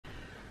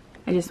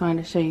I just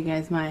wanted to show you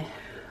guys my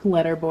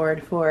letter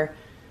board for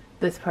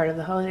this part of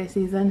the holiday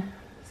season.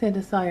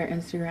 Santa saw your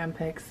Instagram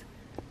pics.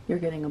 You're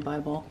getting a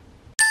Bible.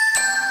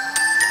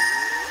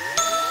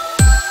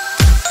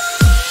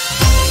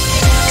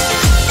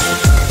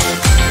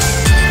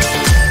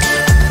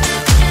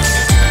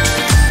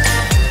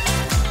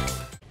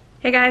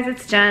 Hey guys,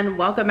 it's Jen.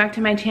 Welcome back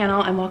to my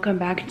channel and welcome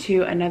back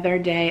to another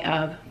day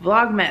of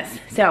Vlogmas.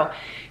 So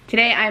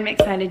today I'm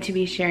excited to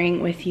be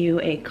sharing with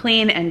you a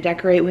clean and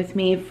decorate with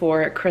me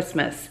for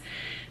Christmas.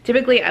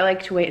 Typically I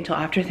like to wait until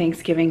after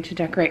Thanksgiving to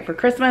decorate for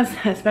Christmas,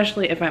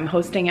 especially if I'm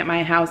hosting at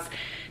my house.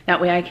 That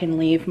way I can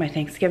leave my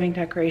Thanksgiving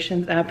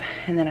decorations up,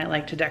 and then I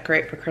like to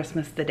decorate for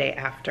Christmas the day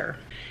after.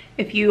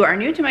 If you are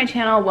new to my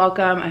channel,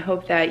 welcome. I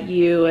hope that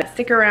you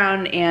stick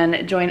around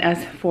and join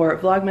us for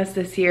Vlogmas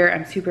this year.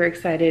 I'm super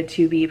excited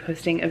to be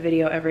posting a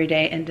video every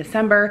day in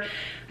December.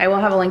 I will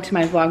have a link to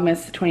my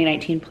Vlogmas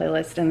 2019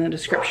 playlist in the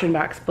description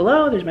box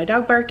below. There's my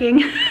dog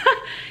barking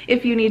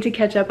if you need to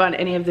catch up on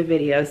any of the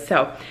videos.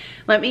 So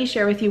let me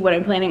share with you what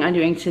I'm planning on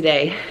doing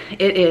today.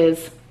 It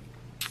is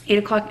 8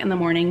 o'clock in the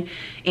morning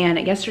and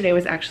yesterday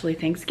was actually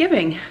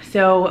Thanksgiving.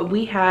 So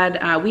we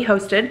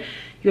hosted.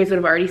 You guys would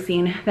have already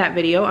seen that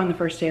video on the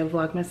first day of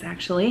Vlogmas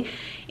actually.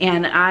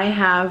 And I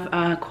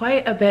have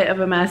quite a bit of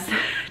a mess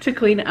to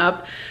clean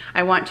up.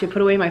 I want to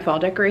put away my fall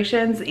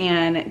decorations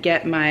and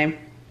get my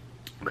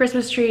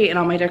Christmas tree and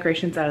all my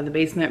decorations out of the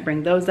basement,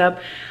 bring those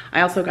up.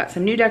 I also got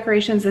some new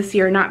decorations this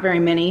year, not very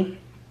many.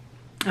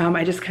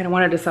 I just kind of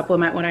wanted to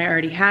supplement what I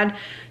already had.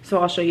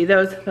 So I'll show you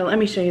those, but let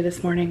me show you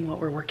this morning what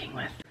we're working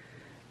with.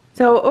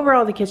 So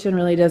overall the kitchen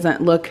really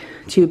doesn't look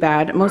too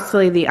bad.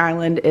 Mostly the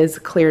island is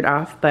cleared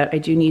off, but I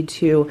do need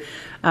to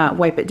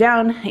wipe it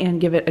down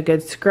and give it a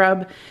good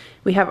scrub.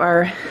 We have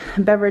our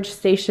beverage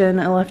station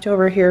left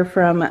over here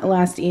from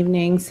last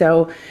evening,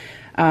 so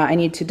I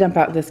need to dump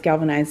out this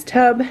galvanized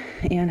tub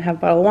and have a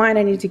bottle of wine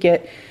I need to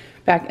get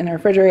back in the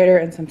refrigerator,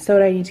 and some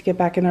soda I need to get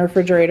back in the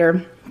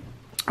refrigerator.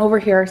 Over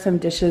here are some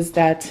dishes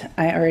that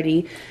I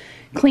already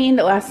cleaned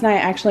last night.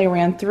 I actually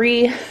ran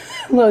 3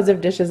 loads of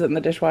dishes in the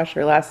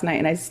dishwasher last night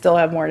and I still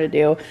have more to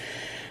do,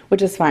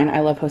 which is fine. I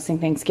love hosting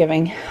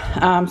Thanksgiving.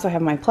 So I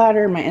have my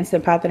platter, my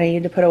Instant Pot that I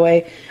need to put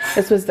away.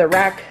 This was the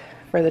rack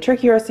for the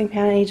turkey roasting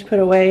pan I need to put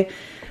away.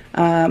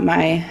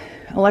 My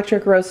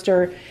electric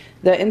roaster.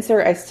 The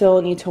insert I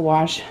still need to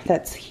wash.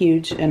 That's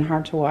huge and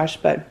hard to wash,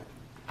 but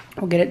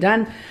we'll get it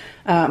done.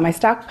 My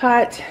stock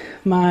pot,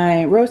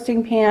 my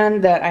roasting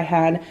pan that I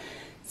had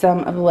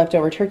some of the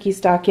leftover turkey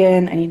stock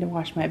in. I need to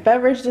wash my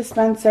beverage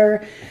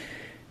dispenser,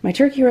 my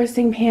turkey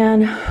roasting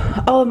pan,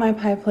 all of my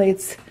pie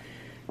plates,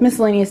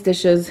 miscellaneous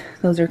dishes,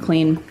 those are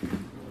clean.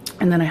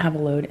 And then I have a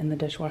load in the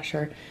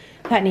dishwasher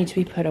that need to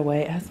be put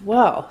away as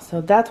well.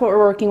 So that's what we're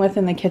working with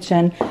in the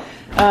kitchen.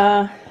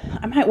 I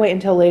might wait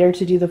until later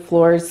to do the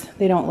floors.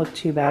 They don't look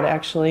too bad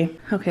actually.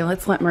 Okay,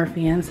 let's let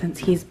Murphy in since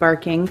he's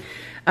barking.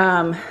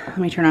 Let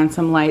me turn on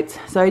some lights.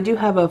 So I do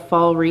have a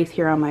fall wreath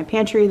here on my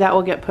pantry that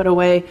will get put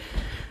away.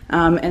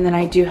 And then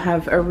I do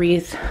have a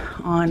wreath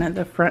on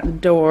the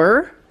front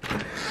door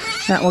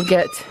that will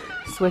get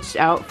switched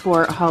out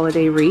for a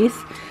holiday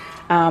wreath.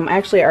 I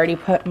actually already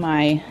put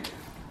my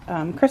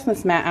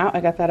Christmas mat out.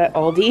 I got that at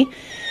Aldi.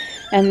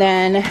 And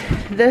then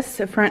this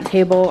front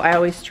table, I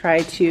always try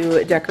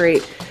to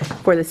decorate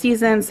for the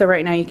season. So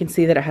right now you can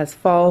see that it has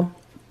fall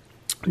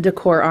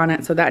decor on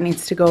it. So that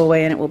needs to go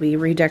away and it will be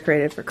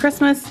redecorated for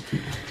Christmas.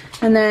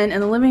 And then in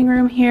the living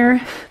room here,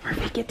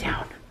 Murphy, get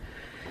down.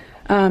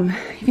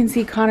 You can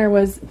see Connor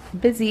was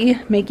busy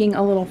making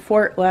a little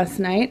fort last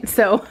night,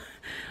 so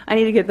I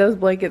need to get those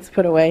blankets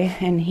put away,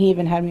 and he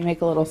even had me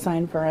make a little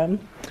sign for him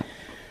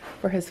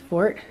for his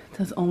fort. It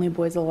says only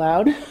boys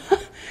allowed.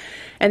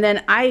 And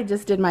then I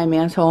just did my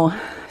mantle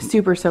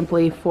super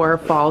simply for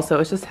fall, so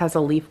it just has a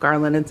leaf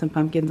garland and some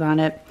pumpkins on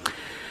it.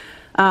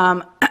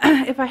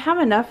 If I have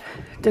enough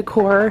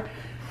decor,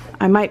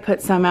 I might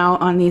put some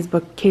out on these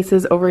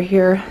bookcases over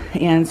here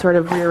and sort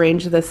of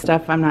rearrange this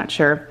stuff. I'm not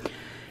sure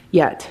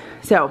yet.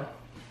 So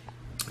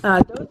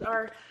those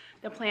are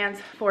the plans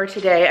for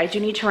today. I do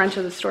need to run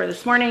to the store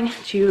this morning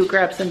to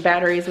grab some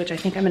batteries, which I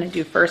think I'm going to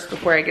do first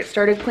before I get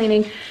started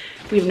cleaning.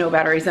 We have no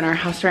batteries in our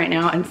house right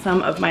now, and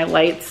some of my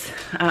lights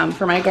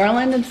for my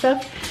garland and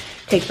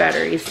stuff take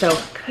batteries. So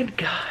good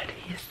God,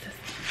 he is just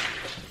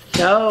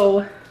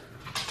so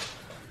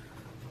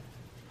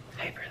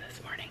hyper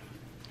this morning.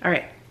 All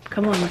right,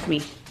 come along with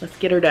me. Let's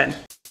get her done.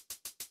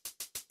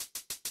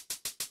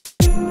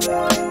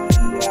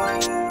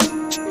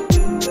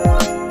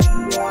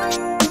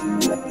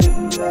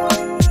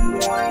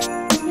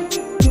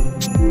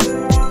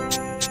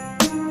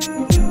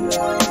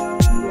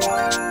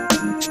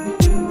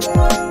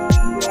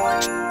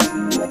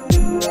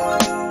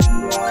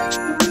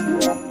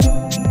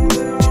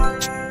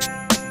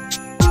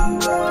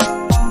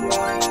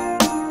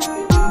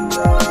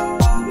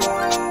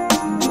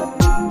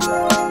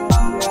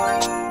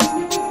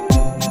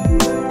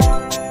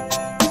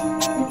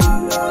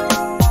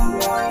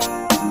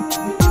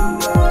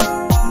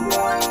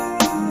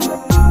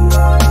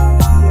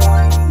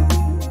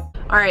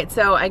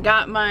 So I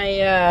got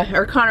my,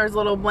 or Connor's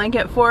little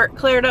blanket fort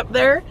cleared up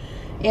there,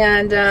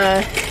 and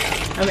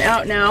I'm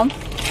out now.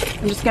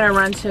 I'm just gonna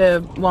run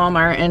to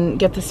Walmart and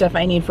get the stuff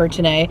I need for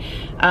today.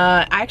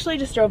 I actually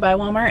just drove by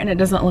Walmart and it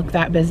doesn't look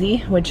that busy,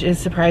 which is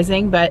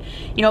surprising, but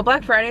you know,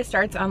 Black Friday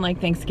starts on like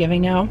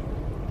Thanksgiving now,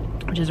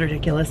 which is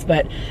ridiculous,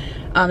 but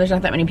there's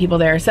not that many people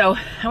there. So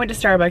I went to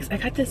Starbucks. I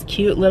got this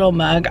cute little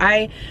mug.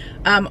 I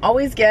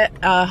always get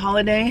a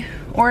holiday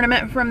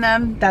ornament from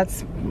them.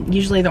 That's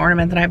usually the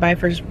ornament that I buy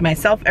for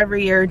myself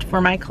every year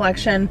for my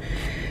collection.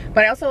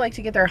 But I also like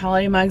to get their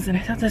holiday mugs, and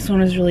I thought this one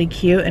was really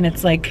cute, and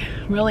it's like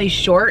really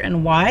short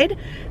and wide,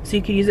 so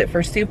you could use it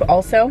for soup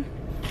also.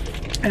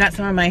 I got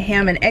some of my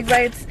ham and egg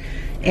bites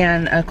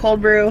and a cold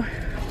brew.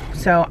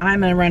 So I'm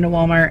gonna run to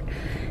Walmart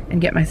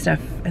and get my stuff,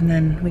 and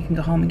then we can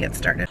go home and get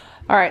started.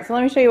 All right, so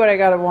let me show you what I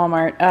got at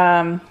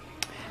Walmart.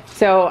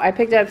 So I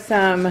picked up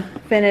some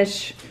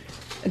Finish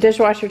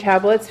dishwasher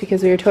tablets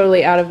because we were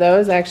totally out of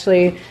those. I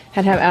actually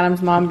had to have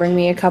Adam's mom bring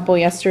me a couple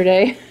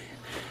yesterday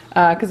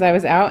because I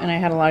was out and I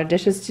had a lot of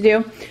dishes to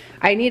do.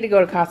 I need to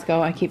go to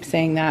Costco. I keep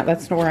saying that.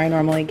 That's where I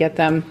normally get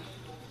them.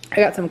 I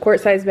got some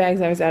quart-size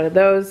bags. I was out of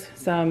those.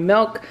 Some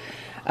milk.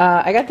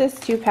 I got this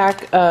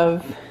 2-pack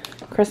of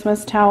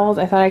Christmas towels.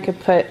 I thought I could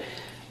put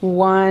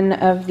one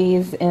of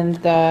these in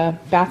the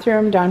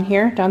bathroom down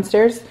here,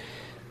 downstairs,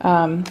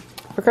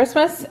 for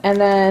Christmas. And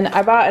then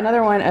I bought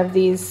another one of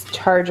these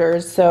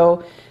chargers.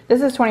 So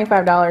this is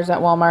 $25 at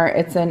Walmart.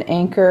 It's an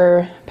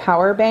Anchor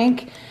power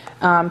bank.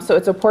 So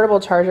it's a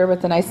portable charger,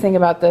 but the nice thing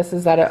about this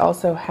is that it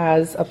also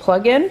has a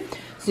plug-in.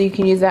 So you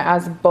can use that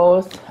as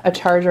both a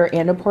charger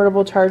and a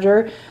portable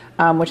charger,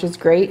 which is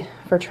great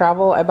for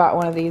travel. I bought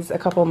one of these a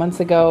couple months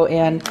ago,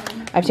 and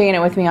I've taken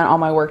it with me on all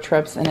my work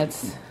trips, and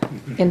it's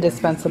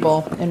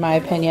indispensable in my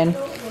opinion.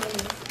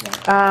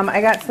 I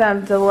got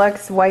some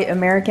deluxe white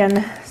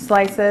American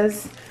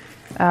slices.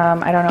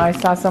 I don't know, I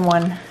saw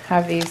someone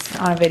have these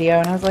on a video,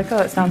 and I was like, oh,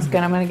 that sounds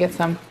good. I'm gonna get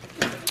some.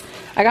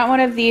 I got one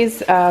of these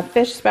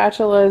fish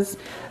spatulas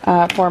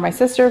for my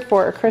sister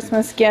for a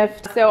Christmas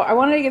gift. So I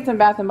wanted to get some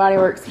Bath & Body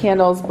Works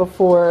candles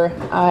before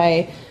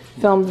I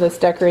filmed this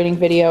decorating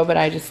video, but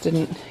I just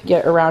didn't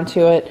get around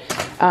to it.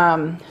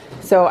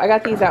 So I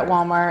got these at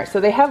Walmart. So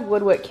they have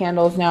woodwick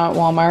candles now at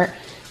Walmart,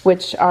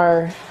 which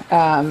are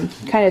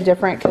kind of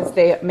different because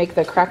they make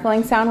the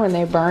crackling sound when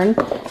they burn,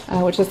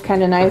 which is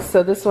kind of nice.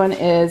 So this one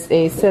is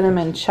a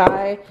cinnamon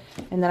chai.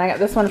 And then I got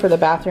this one for the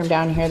bathroom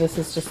down here. This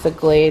is just a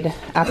Glade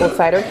apple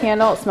cider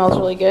candle. It smells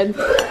really good.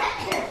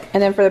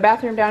 And then for the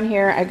bathroom down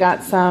here, I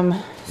got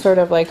some sort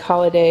of like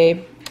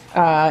holiday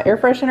air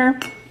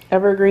freshener,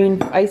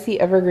 evergreen, icy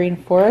evergreen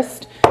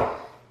forest.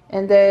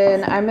 And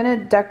then I'm gonna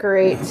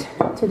decorate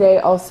today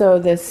also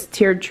this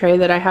tiered tray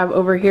that I have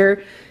over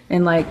here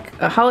in like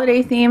a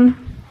holiday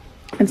theme.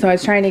 And so I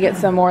was trying to get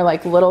some more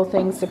like little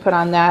things to put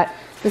on that.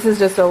 This is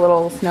just a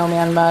little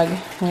snowman mug. I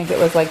think it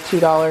was like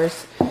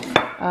 $2.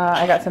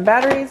 I got some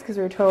batteries because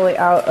we were totally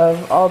out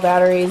of all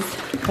batteries.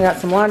 I got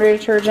some laundry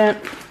detergent.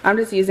 I'm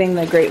just using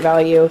the Great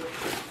Value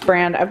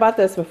brand. I bought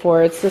this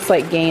before. It's just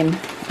like Gain,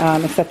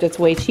 except it's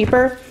way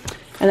cheaper.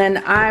 And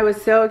then I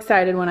was so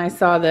excited when I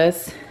saw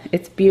this.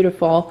 It's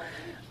beautiful.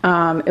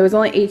 It was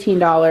only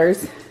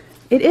 $18.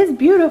 It is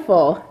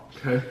beautiful.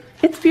 Okay.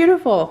 It's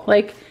beautiful.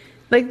 Like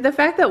the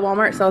fact that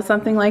Walmart sells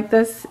something like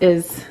this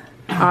is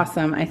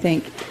awesome, I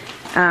think.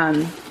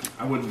 I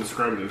wouldn't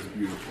describe it as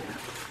beautiful.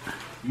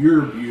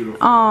 You're beautiful.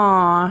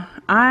 Aw,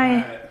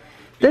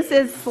 this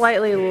is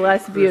slightly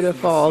less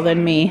beautiful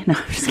than me. No,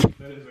 I'm just kidding.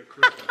 That is a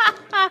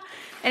Christmas.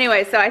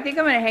 Anyway, so I think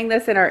I'm gonna hang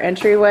this in our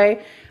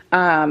entryway.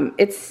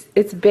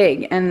 It's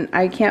big, and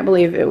I can't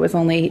believe it was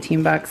only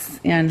 18 bucks,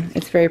 and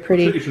it's very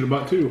pretty. You should have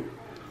bought two.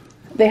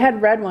 They had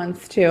red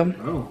ones too.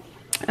 Oh.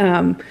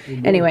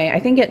 Anyway, I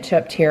think it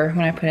chipped here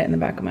when I put it in the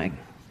back of my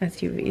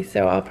SUV,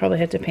 so I'll probably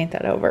have to paint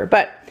that over.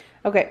 But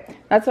okay,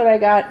 that's what I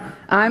got.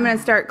 I'm gonna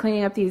start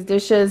cleaning up these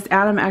dishes.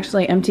 Adam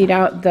actually emptied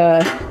out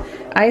the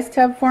ice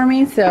tub for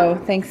me, so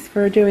thanks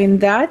for doing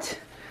that.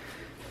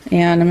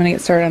 And I'm gonna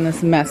get started on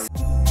this mess.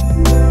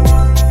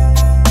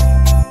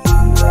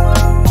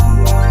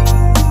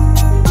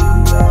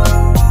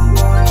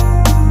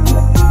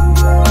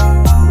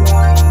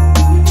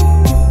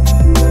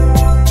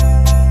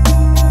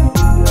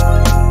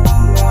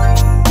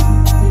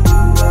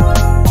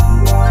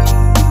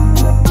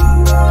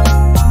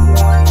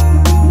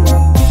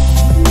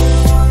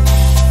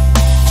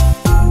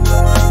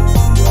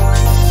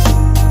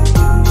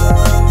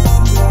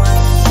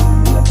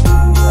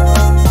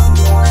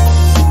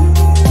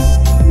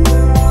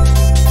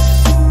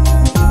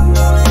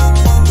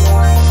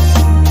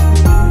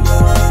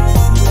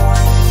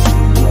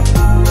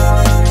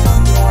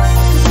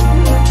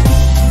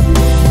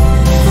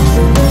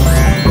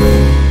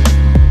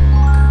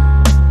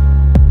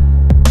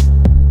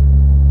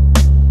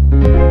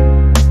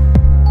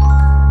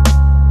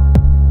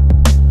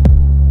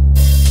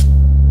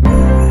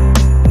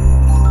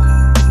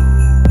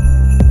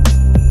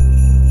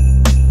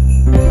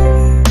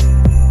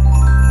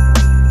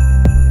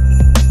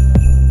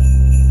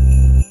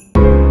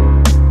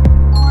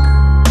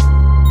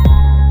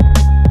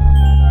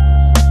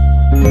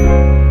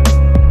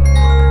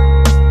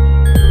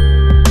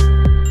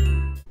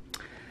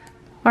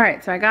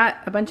 right, so I got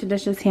a bunch of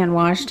dishes hand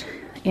washed,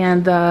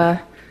 and the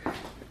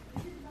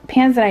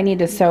pans that I need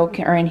to soak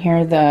are in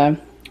here. The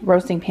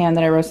roasting pan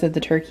that I roasted the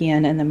turkey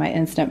in, and then my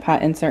Instant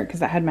Pot insert because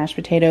that had mashed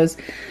potatoes.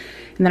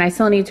 And then I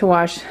still need to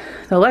wash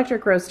the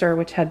electric roaster,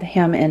 which had the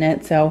ham in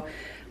it. So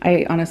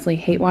I honestly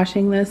hate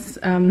washing this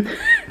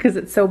because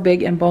it's so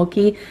big and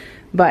bulky.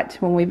 But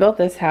when we built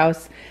this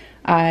house,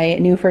 I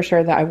knew for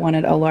sure that I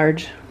wanted a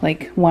large,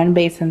 like, one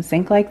basin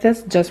sink like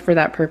this just for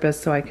that purpose,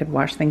 so I could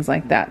wash things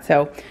like that.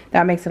 So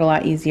that makes it a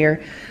lot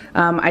easier.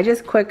 I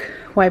just quick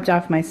wiped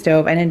off my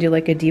stove. I didn't do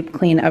like a deep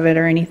clean of it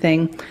or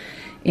anything,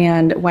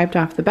 and wiped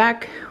off the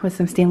back with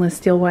some stainless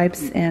steel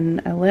wipes,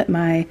 and I lit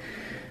my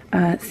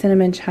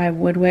cinnamon chive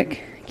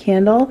woodwick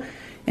candle.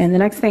 And the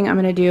next thing I'm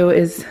gonna do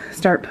is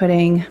start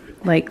putting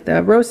like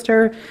the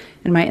roaster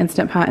and my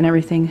Instant Pot and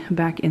everything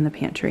back in the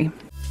pantry.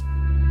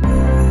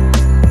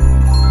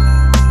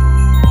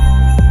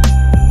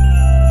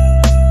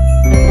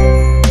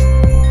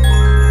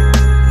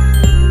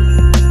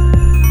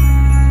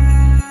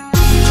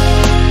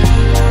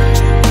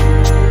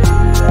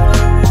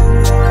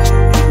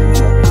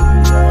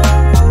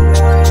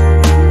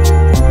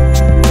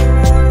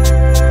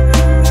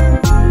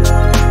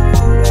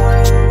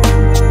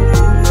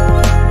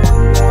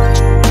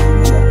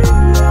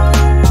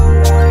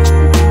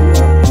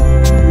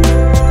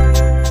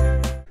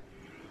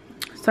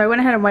 So I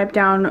went ahead and wiped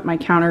down my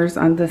counters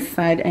on this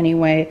side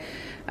anyway.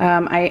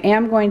 I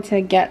am going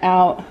to get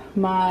out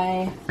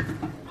my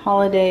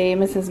holiday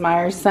Mrs.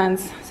 Meyer's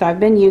scents. So I've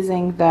been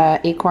using the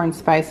Acorn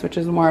Spice, which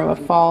is more of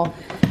a fall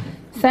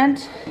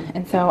scent.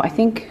 And so I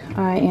think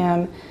I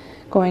am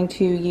going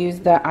to use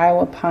the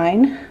Iowa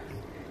Pine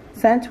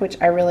scent,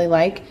 which I really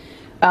like.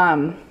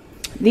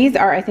 These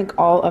are, I think,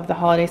 all of the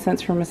holiday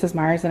scents from Mrs.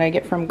 Meyer's that I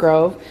get from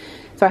Grove.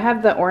 So I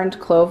have the orange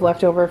clove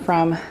left over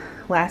from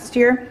last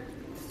year,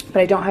 but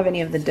I don't have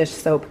any of the dish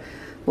soap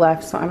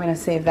left, so I'm going to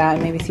save that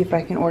and maybe see if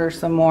I can order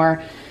some more.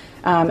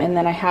 And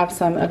then I have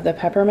some of the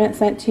peppermint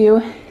scent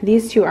too.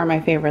 These two are my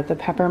favorite, the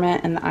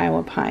peppermint and the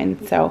Iowa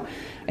Pine. So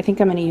I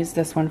think I'm going to use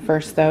this one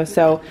first though.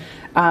 So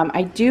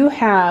I do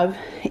have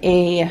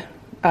a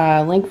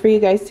link for you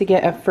guys to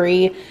get a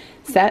free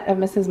set of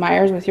Mrs.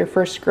 Meyer's with your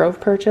first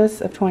Grove purchase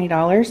of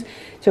 $20.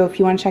 So if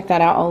you want to check that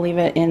out, I'll leave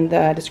it in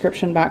the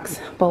description box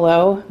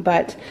below.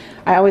 But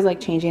I always like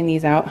changing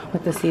these out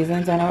with the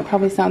seasons. I know it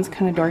probably sounds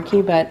kind of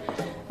dorky, but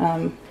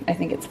I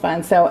think it's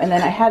fun. So, and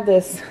then I had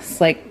this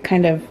like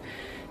kind of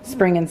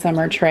spring and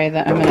summer tray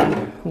that I'm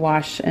gonna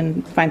wash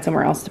and find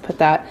somewhere else to put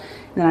that.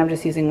 And then I'm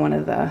just using one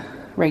of the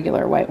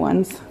regular white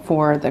ones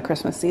for the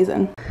Christmas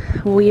season.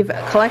 We've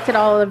collected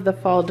all of the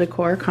fall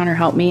decor. Connor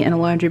helped me in a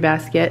laundry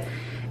basket.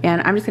 And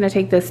I'm just going to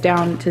take this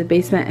down to the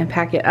basement and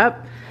pack it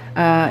up.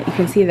 You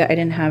can see that I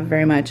didn't have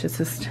very much. It's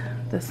just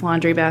this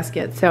laundry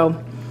basket.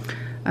 So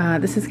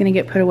this is going to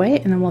get put away,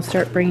 and then we'll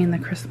start bringing the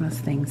Christmas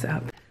things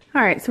up.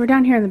 All right, so we're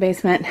down here in the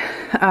basement.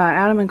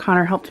 Adam and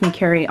Connor helped me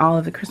carry all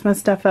of the Christmas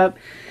stuff up.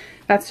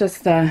 That's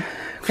just the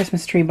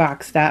Christmas tree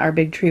box that our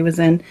big tree was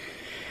in.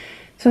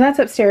 So that's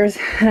upstairs,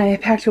 and I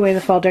packed away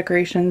the fall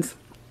decorations.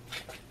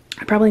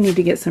 I probably need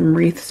to get some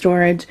wreath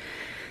storage.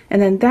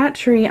 And then that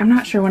tree, I'm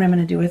not sure what I'm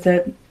going to do with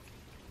it,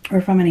 or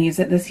if I'm going to use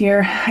it this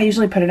year. I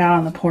usually put it out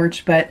on the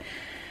porch, but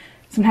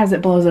sometimes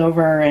it blows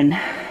over, and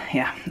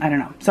yeah, I don't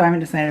know. So I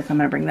haven't decided if I'm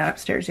going to bring that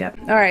upstairs yet.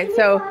 All right,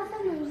 so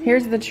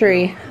here's the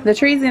tree. The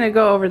tree's going to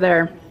go over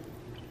there,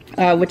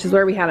 which is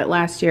where we had it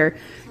last year,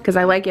 because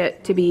I like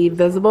it to be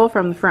visible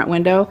from the front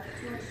window.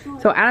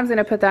 So Adam's going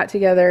to put that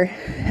together,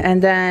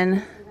 and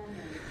then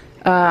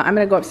I'm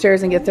going to go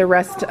upstairs and get the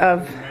rest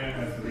of...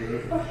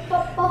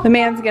 The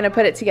man's gonna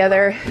put it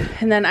together,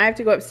 and then I have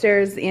to go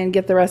upstairs and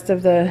get the rest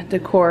of the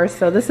decor.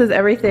 So this is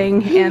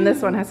everything, and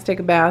this one has to take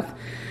a bath.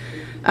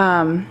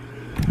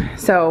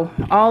 So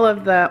all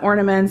of the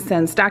ornaments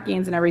and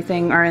stockings and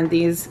everything are in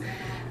these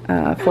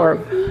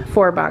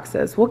four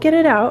boxes. We'll get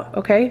it out,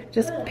 okay?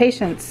 Just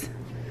patience.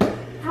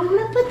 I'm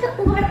gonna put the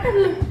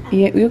ornament.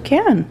 Yeah, you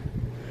can.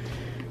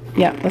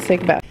 Yeah, let's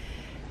take a bath.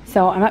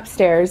 So I'm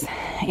upstairs,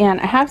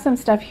 and I have some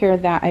stuff here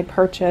that I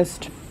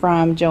purchased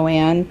from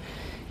Joann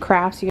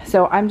Crafts.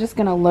 So I'm just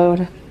gonna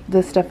load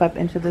this stuff up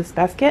into this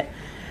basket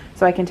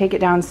so I can take it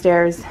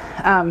downstairs.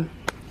 I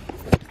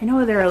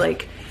know there are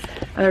like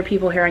other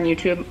people here on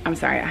YouTube. I'm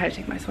sorry, I had to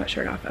take my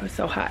sweatshirt off. I was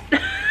so hot.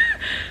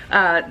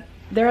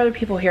 There are other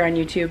people here on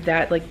YouTube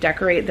that like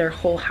decorate their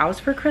whole house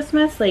for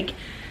Christmas, like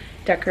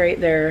decorate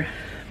their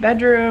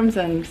bedrooms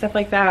and stuff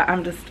like that.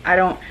 I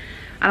don't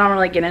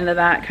really get into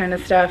that kind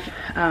of stuff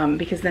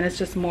because then it's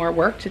just more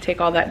work to take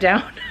all that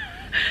down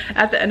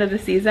at the end of the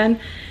season.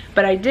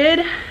 But I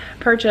did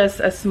purchase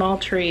a small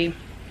tree.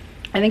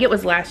 I think it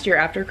was last year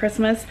after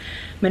Christmas.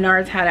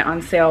 Menards had it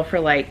on sale for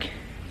like,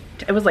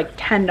 it was like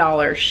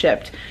 $10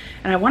 shipped.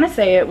 And I want to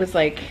say it was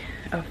like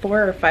a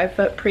 4 or 5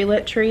 foot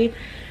pre-lit tree.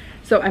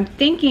 So I'm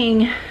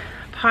thinking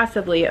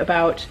possibly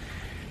about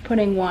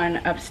putting one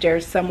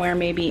upstairs somewhere,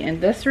 maybe in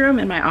this room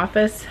in my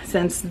office,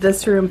 since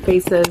this room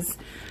faces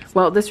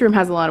well, this room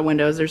has a lot of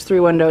windows. There's 3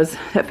 windows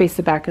that face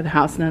the back of the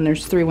house, and then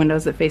there's 3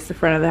 windows that face the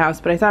front of the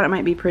house. But I thought it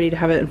might be pretty to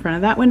have it in front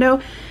of that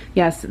window.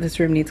 Yes, this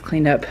room needs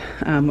cleaned up,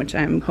 which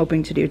I'm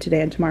hoping to do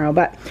today and tomorrow.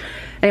 But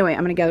anyway,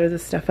 I'm gonna gather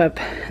this stuff up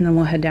and then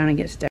we'll head down and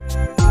get to deck.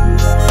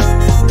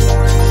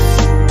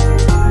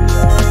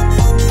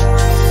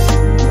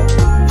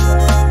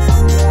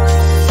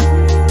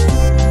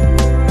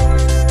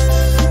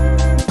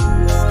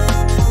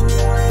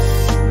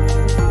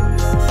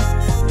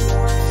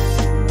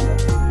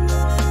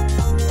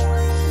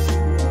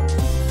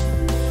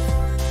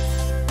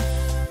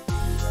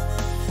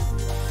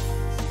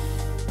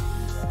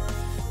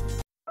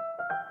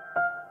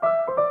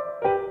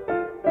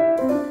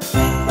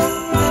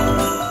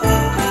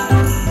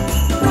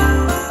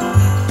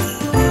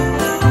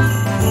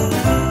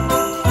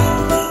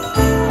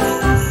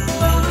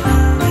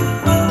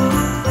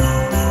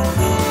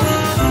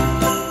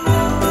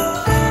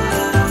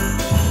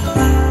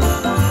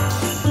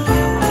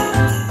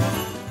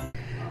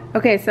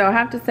 Okay, so I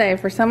have to say,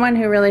 for someone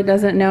who really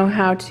doesn't know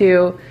how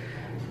to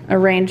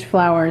arrange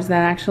flowers,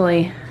 that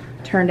actually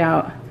turned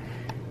out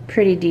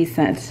pretty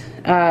decent.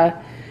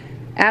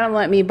 Adam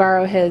let me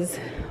borrow his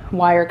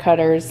wire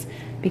cutters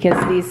because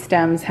these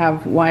stems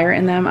have wire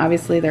in them.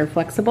 Obviously, they're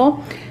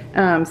flexible.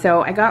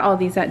 So I got all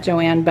these at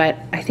Joann, but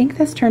I think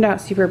this turned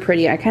out super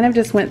pretty. I kind of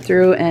just went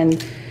through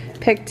and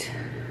picked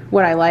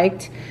what I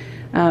liked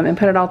and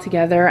put it all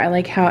together. I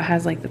like how it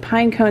has like the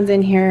pine cones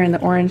in here and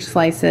the orange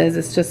slices.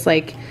 It's just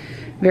like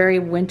very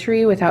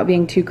wintry without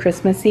being too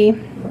Christmassy.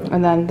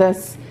 And then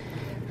this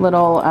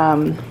little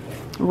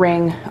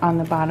ring on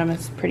the bottom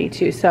is pretty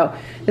too. So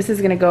this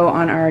is gonna go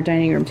on our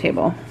dining room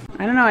table.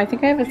 I don't know, I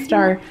think I have a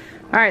star.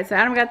 All right, so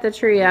Adam got the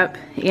tree up,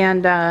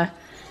 and I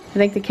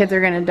think the kids are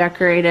gonna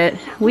decorate it.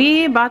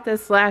 We bought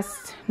this a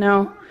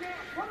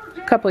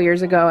couple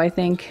years ago, I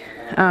think.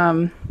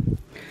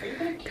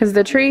 Cause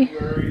the tree,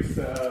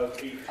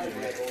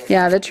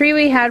 yeah, the tree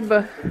we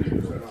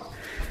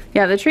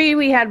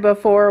had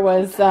before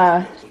was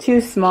too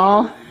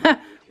small.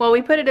 Well,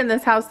 we put it in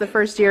this house the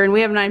first year, and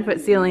we have 9-foot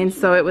ceilings,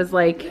 so it was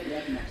like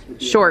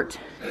short.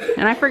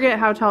 And I forget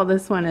how tall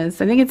this one is.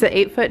 I think it's an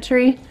 8-foot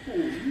tree.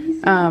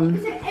 It's an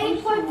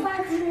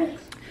 8.5 tree.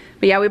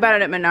 But yeah, we bought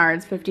it at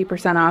Menards,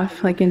 50%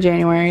 off, like in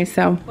January.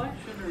 So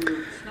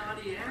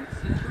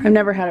I've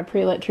never had a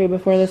pre-lit tree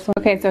before this one.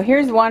 Okay, so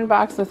here's one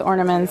box with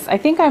ornaments. I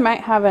think I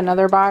might have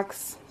another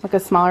box, like a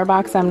smaller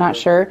box. I'm not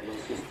sure.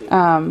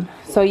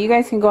 So you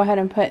guys can go ahead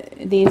and put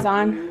these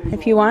on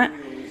if you want,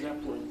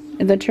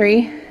 the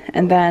tree,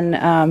 and then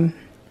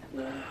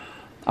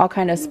I'll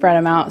kind of spread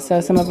them out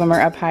so some of them are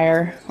up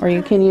higher, or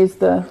you can use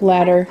the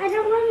ladder. I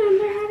don't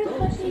remember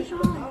how to put these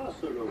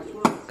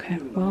on. Okay,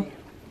 well,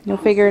 you'll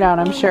figure it out,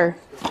 I'm sure.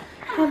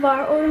 Have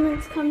our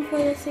ornaments come for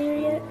this year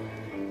yet?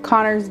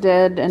 Connor's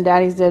did and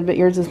Daddy's did, but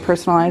yours is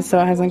personalized, so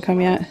it hasn't come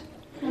yet.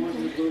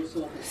 Okay.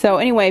 So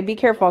anyway, be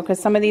careful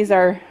because some of these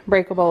are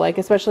breakable, like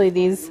especially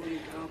these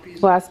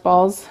glass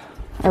balls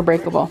are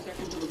breakable.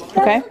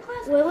 Okay?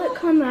 Will it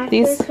come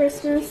after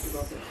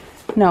Christmas?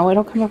 No,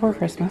 it'll come before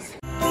Christmas.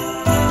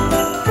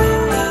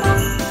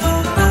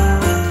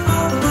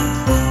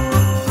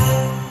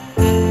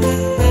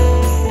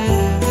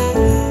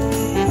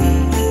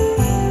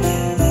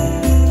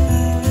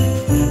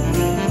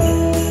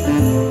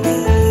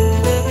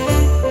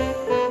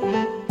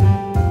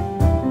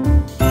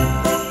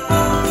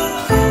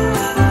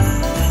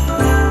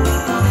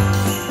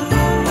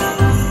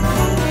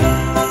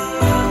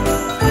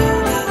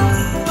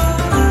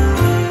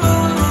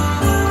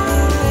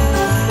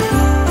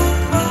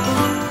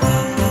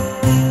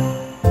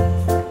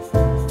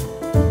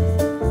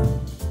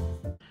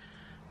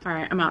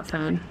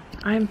 Outside.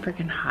 I'm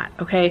freaking hot,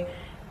 okay?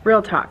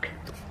 Real talk.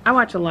 I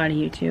watch a lot of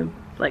YouTube,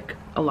 like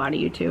a lot of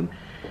YouTube.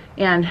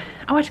 And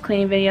I watch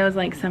cleaning videos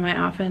like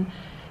semi-often.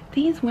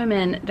 These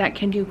women that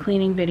can do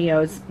cleaning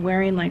videos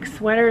wearing like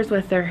sweaters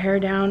with their hair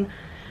down,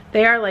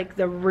 they are like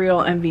the real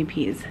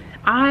MVPs.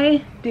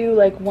 I do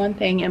like one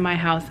thing in my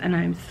house and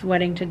I'm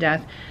sweating to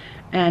death,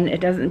 and it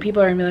doesn't,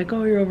 people are gonna be like,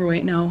 oh, you're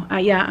overweight. No,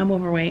 yeah, I'm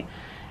overweight.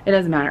 It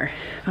doesn't matter.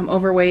 If I'm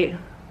overweight,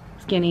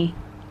 skinny,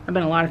 I've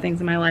been a lot of things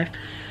in my life.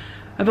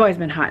 I've always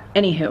been hot.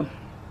 Anywho,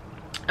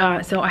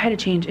 so I had to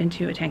change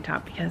into a tank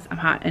top because I'm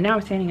hot. And now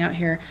I'm standing out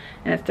here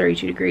and it's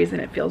 32 degrees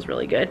and it feels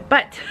really good.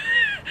 But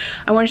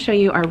I want to show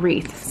you our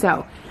wreath.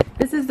 So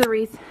this is the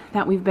wreath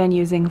that we've been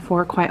using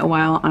for quite a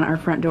while on our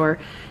front door.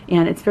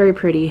 And it's very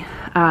pretty.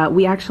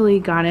 We actually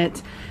got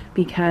it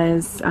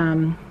because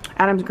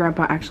Adam's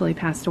grandpa actually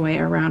passed away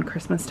around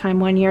Christmas time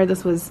one year.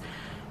 This was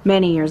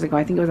many years ago.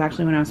 I think it was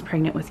actually when I was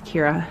pregnant with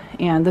Kira.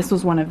 And this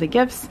was one of the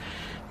gifts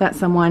that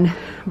someone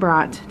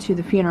brought to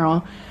the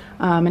funeral,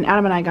 and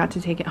Adam and I got to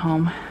take it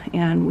home,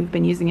 and we've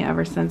been using it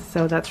ever since,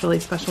 so that's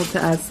really special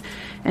to us.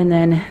 And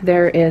then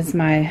there is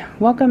my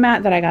welcome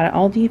mat that I got at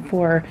Aldi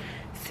for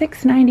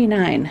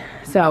 $6.99.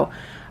 So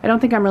I don't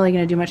think I'm really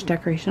going to do much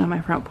decoration on my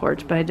front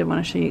porch, but I did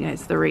want to show you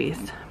guys the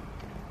wreath.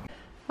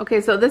 Okay,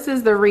 so this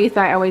is the wreath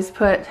I always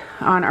put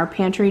on our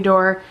pantry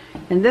door.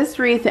 And this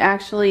wreath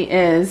actually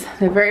is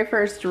the very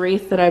first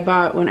wreath that I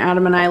bought when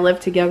Adam and I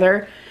lived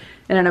together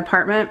in an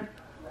apartment.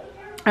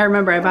 I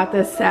remember I bought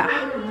this at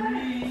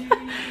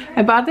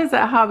I bought this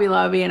at Hobby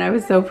Lobby, and I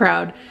was so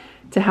proud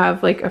to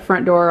have like a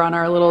front door on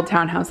our little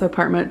townhouse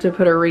apartment to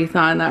put a wreath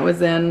on. That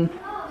was in,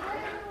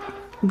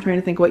 I'm trying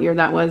to think what year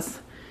that was,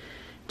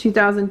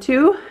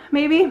 2002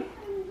 maybe.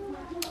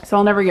 So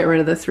I'll never get rid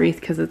of this wreath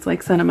because it's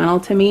like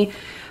sentimental to me.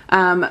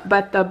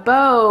 But the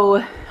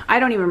bow, I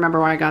don't even remember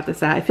where I got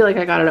this at. I feel like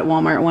I got it at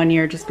Walmart one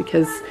year just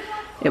because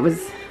it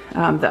was,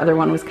 the other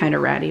one was kind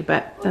of ratty,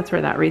 but that's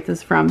where that wreath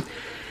is from.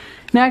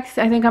 Next,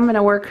 I think I'm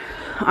gonna work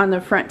on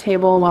the front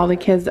table while the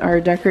kids are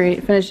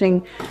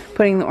finishing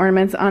putting the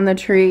ornaments on the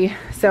tree.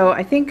 So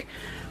I think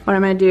what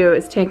I'm gonna do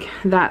is take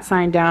that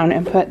sign down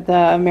and put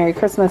the Merry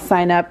Christmas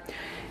sign up.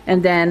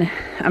 And then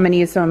I'm gonna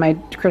use some of my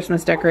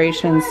Christmas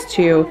decorations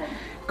to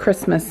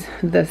Christmas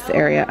this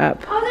area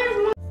up.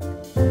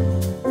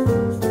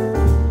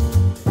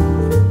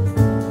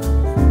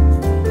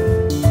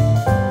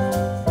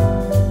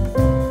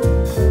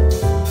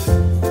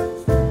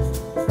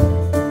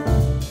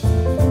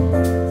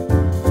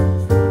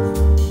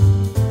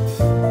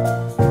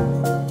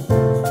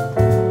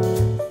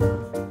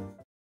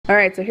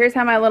 Alright, so here's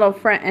how my little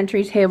front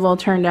entry table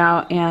turned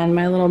out and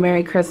my little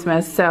Merry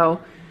Christmas. So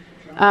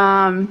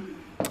I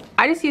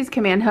just used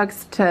command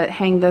hooks to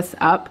hang this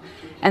up,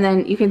 and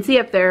then you can see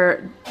up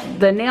there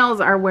the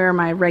nails are where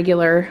my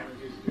regular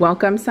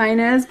welcome sign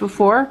is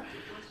before,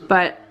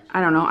 but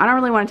I don't know, I don't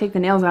really want to take the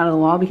nails out of the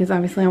wall because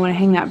obviously I want to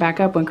hang that back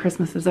up when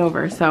Christmas is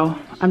over, so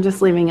I'm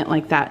just leaving it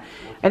like that.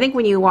 I think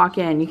when you walk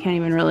in you can't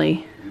even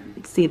really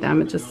see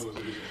them, it just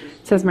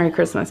says Merry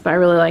Christmas, but I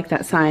really like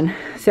that sign.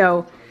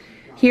 So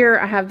here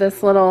I have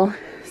this little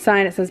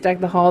sign, it says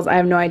Deck the Halls. I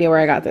have no idea where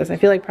I got this. I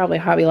feel like probably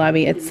Hobby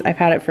Lobby. I've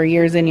had it for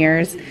years and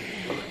years.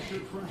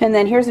 And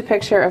then here's a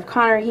picture of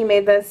Connor. He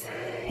made this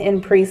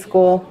in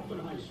preschool.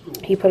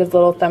 He put his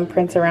little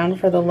thumbprints around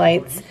for the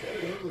lights.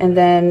 And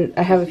then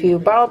I have a few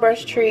bottle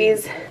brush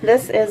trees.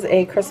 This is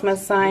a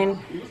Christmas sign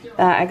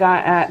that I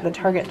got at the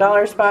Target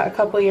Dollar Spot a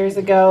couple years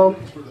ago.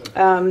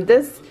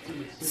 This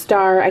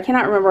star, I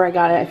cannot remember where I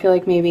got it. I feel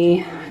like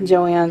maybe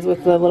Joann's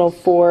with the little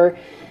 4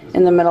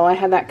 in the middle. I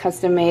had that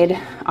custom made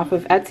off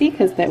of Etsy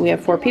because we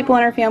have 4 people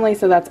in our family,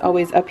 so that's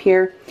always up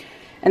here.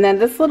 And then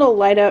this little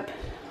light up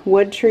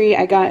wood tree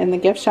I got in the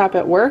gift shop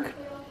at work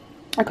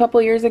a couple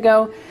years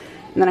ago.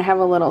 And then I have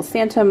a little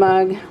Santa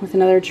mug with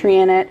another tree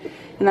in it.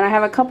 And then I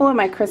have a couple of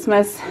my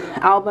Christmas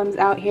albums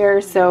out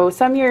here. So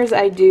some years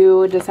I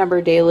do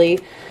December Daily,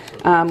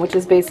 which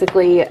is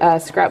basically a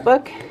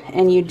scrapbook,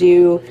 and you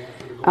do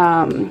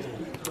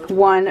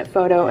 1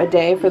 photo a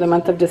day for the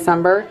month of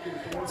December.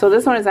 So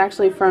this one is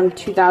actually from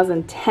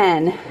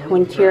 2010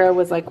 when Kira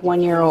was like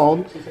 1 year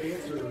old.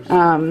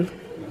 And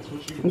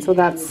so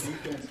that's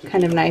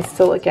kind of nice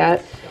to look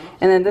at.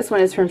 And then this one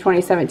is from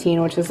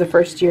 2017, which is the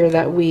first year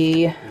that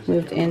we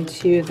moved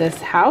into this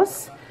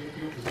house.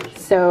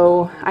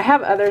 So I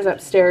have others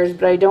upstairs,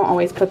 but I don't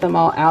always put them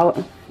all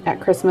out at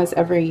Christmas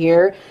every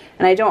year.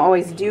 And I don't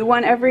always do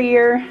one every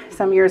year.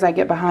 Some years I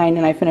get behind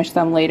and I finish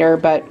them later,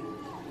 but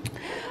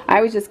I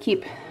always just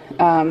keep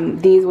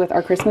these with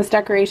our Christmas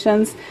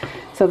decorations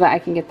so that I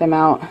can get them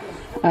out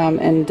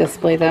and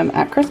display them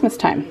at Christmas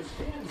time.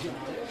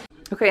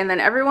 Okay, and then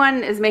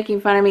everyone is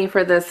making fun of me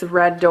for this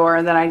red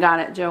door that I got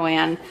at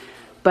Joann,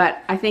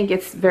 but I think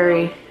it's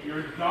very...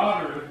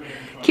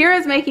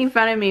 Kira's making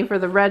fun of me for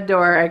the red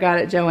door I got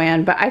at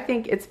Joann, but I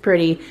think it's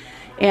pretty,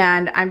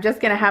 and I'm just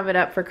going to have it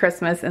up for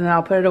Christmas, and then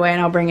I'll put it away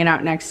and I'll bring it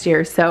out next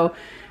year. So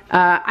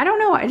I don't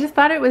know, I just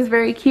thought it was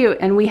very cute,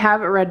 and we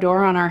have a red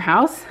door on our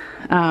house,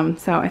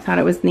 so I thought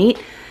it was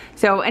neat.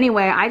 So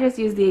anyway, I just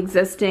used the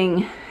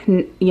existing,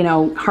 you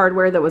know,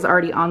 hardware that was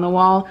already on the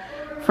wall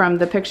from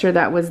the picture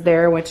that was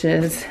there, which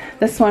is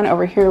this one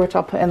over here, which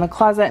I'll put in the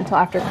closet until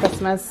after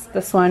Christmas,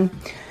 this one.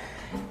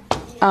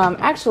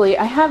 Actually,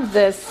 I have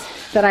this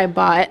that I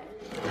bought,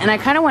 and I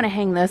kind of want to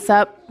hang this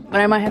up, but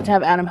I might have to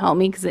have Adam help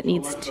me because it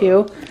needs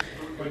 2.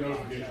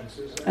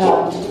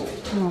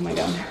 Oh my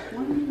god.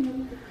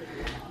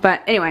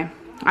 But anyway,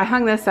 I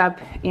hung this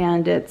up,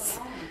 and it's,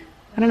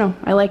 I don't know,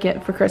 I like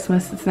it for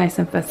Christmas. It's nice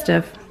and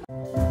festive.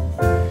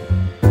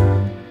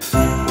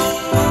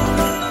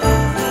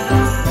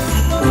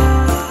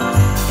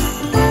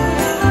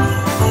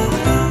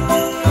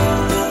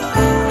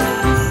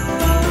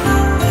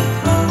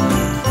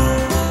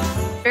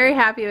 Very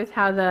happy with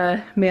how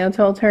the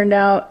mantle turned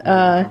out.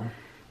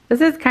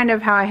 This is kind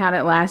of how I had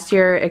it last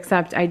year,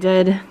 except I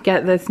did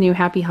get this new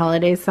Happy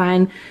Holidays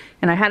sign,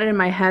 and I had it in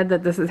my head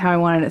that this is how I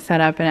wanted it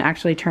set up, and it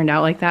actually turned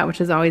out like that,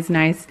 which is always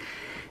nice.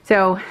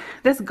 So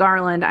this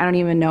garland, I don't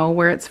even know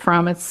where it's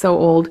from. It's so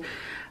old,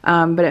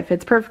 but it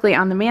fits perfectly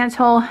on the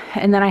mantle.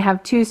 And then I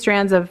have 2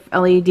 strands of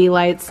LED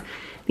lights.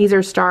 These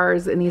are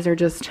stars, and these are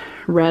just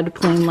red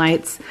plain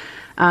lights.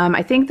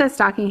 I think the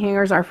stocking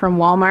hangers are from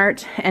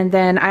Walmart, and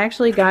then I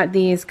actually got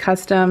these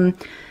custom,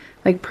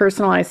 like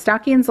personalized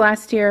stockings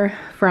last year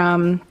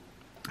from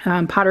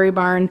Pottery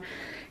Barn,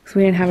 because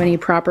we didn't have any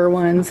proper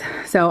ones.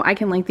 So I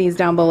can link these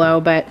down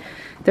below, but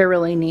they're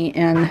really neat,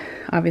 and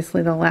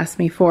obviously they'll last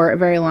me for a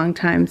very long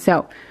time.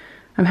 So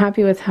I'm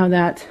happy with how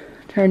that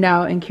turned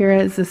out. And Kira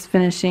is just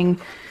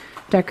finishing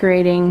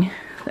decorating.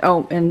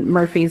 Oh, and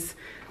Murphy's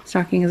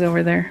stocking is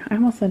over there. I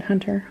almost said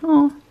Hunter.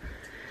 Oh.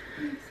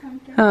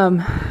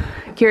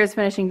 Kira's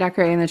finishing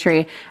decorating the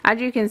tree.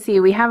 As you can see,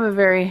 we have a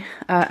very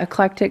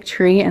eclectic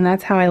tree, and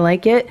that's how I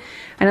like it.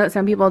 I know that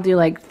some people do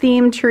like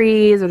theme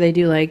trees, or they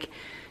do like,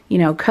 you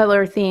know,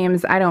 color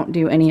themes. I don't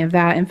do any of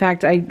that. In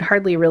fact, I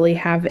hardly really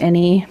have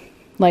any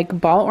like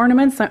ball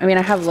ornaments. I mean,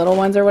 I have little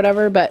ones or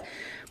whatever, but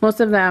most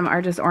of them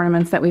are just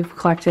ornaments that we've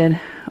collected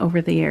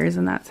over the years,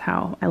 and that's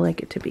how I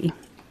like it to be.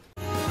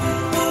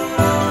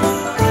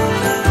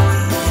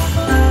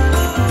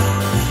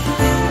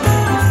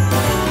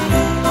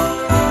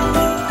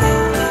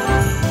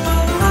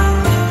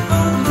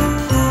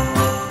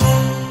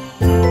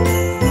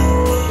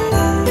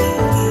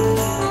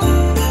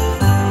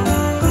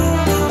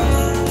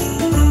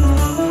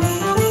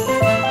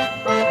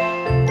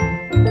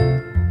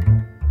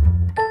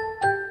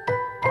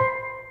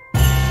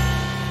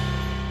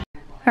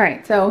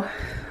 Alright, so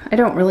I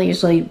don't really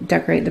usually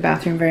decorate the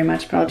bathroom very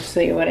much, but I'll just show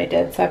you what I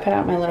did. So I put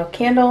out my little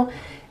candle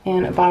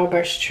and a bottle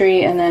brush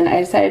tree, and then I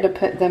decided to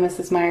put the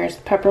Mrs. Meyer's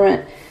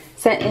peppermint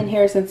scent in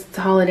here since it's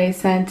a holiday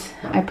scent.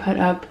 I put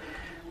up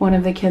one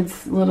of the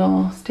kids'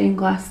 little stained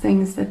glass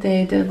things that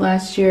they did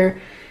last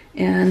year,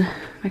 and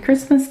my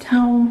Christmas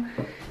towel,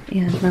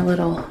 and my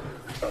little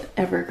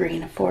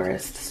evergreen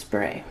forest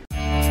spray.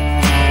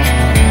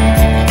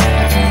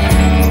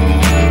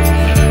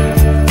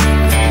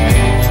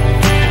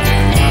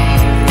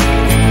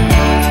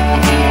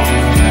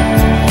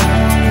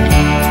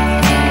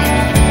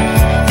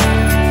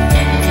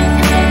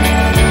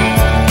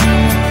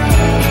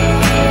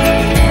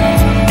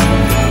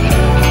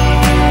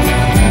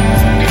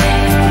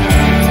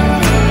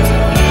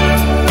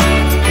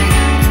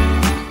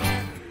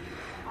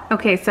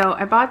 Okay, so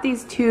I bought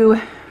these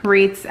two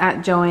wreaths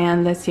at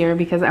Joann this year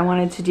because I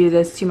wanted to do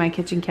this to my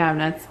kitchen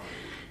cabinets.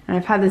 And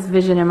I've had this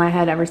vision in my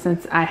head ever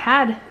since I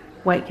had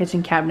white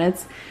kitchen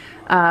cabinets.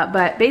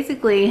 But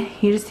basically,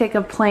 you just take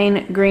a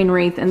plain green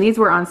wreath, and these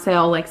were on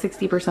sale like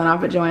 60%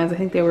 off at Joann's. I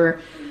think they were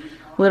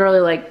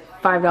literally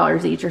like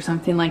 $5 each or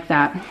something like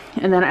that.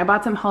 And then I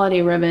bought some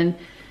holiday ribbon,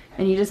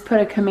 and you just put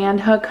a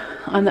command hook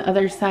on the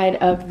other side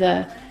of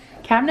the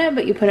cabinet,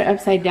 but you put it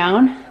upside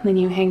down, then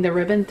you hang the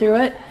ribbon through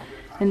it,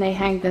 and they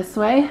hang this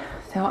way.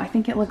 So I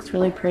think it looks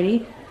really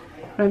pretty.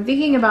 But I'm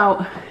thinking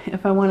about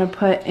if I want to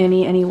put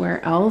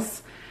anywhere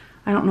else.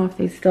 I don't know if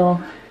they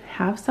still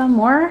have some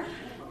more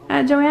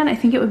at Joann. I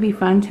think it would be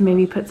fun to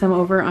maybe put some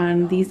over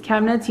on these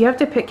cabinets. You have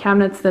to pick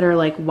cabinets that are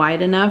like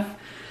wide enough.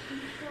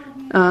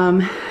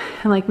 And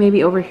like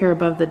maybe over here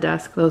above the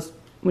desk, those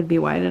would be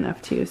wide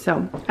enough too.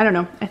 So I don't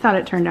know. I thought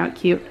it turned out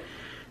cute.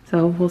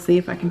 So we'll see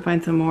if I can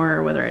find some more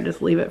or whether I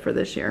just leave it for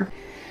this year.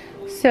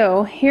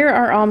 So here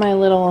are all my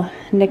little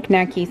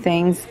knick-knacky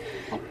things.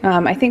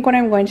 I think what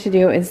I'm going to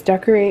do is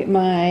decorate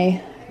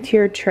my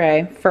tiered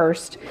tray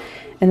first,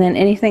 and then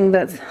anything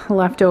that's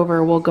left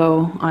over will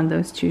go on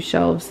those two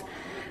shelves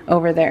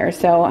over there.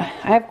 So I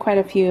have quite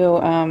a few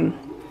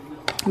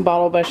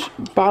bottle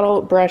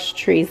brush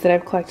trees that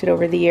I've collected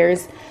over the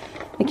years.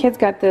 The kids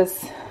got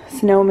this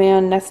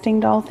snowman nesting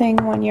doll thing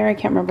one year. I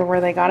can't remember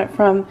where they got it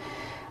from.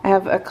 I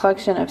have a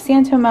collection of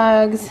Santa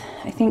mugs.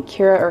 I think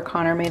Kira or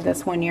Connor made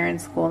this one year in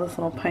school, this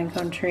little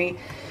pinecone tree.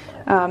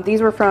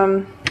 These were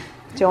from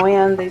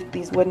Joann,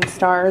 these wooden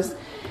stars.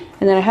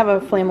 And then I have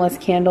a flameless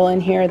candle in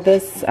here.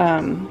 This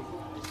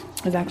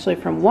is actually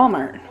from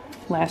Walmart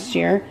last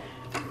year.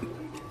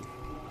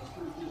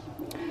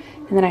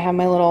 And then I have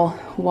my little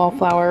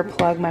wallflower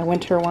plug, my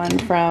winter one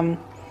from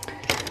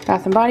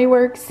Bath & Body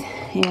Works.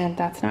 And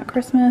that's not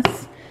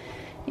Christmas.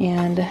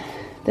 And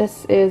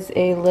this is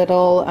a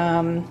little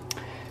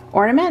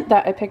ornament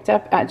that I picked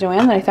up at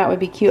Joann that I thought would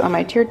be cute on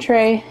my tiered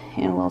tray,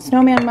 and a little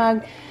snowman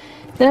mug.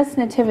 This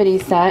nativity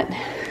set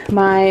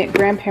my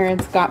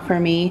grandparents got for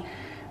me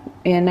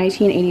in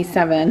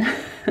 1987.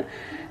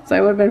 So I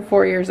would have been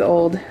 4 years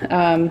old.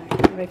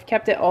 I've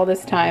kept it all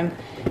this time,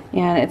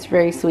 and it's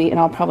very sweet, and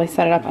I'll probably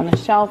set it up on the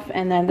shelf.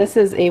 And then this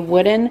is a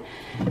wooden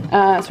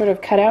sort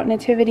of cutout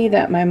nativity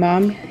that my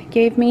mom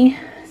gave me.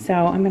 So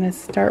I'm going to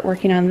start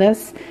working on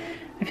this.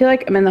 I feel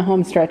like I'm in the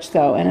home stretch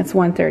though, and it's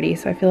 1:30,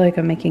 so I feel like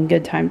I'm making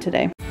good time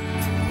today.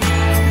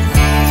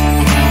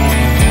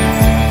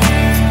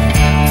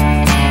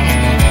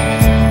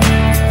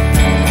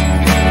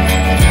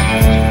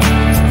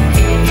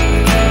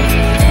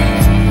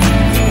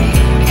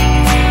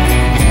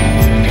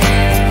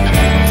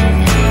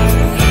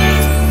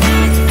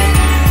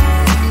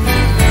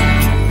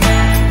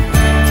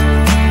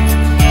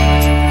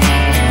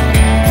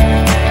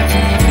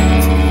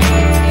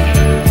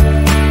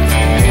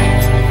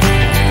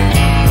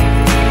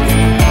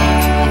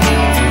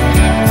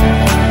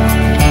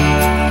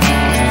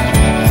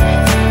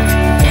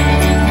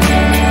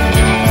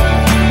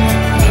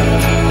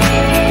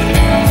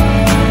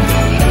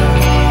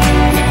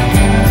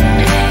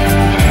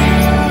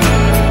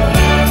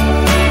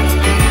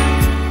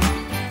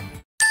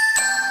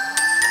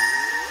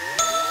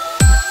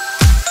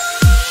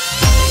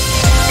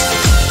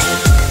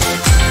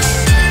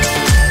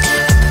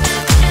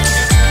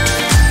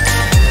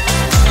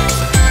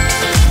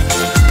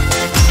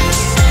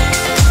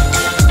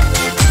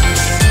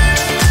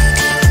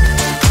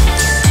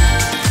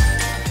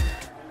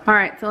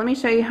 so let me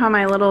show you how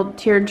my little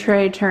tiered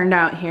tray turned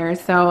out here.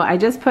 So I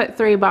just put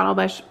 3 bottle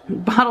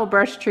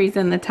brush trees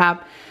in the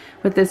top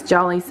with this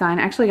jolly sign.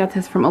 I actually got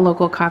this from a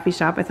local coffee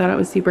shop. I thought it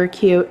was super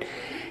cute.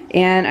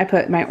 And I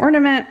put my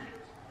ornament,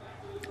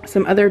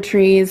 some other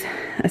trees,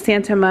 a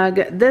Santa mug.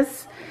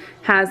 This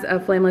has a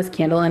flameless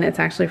candle and it's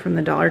actually from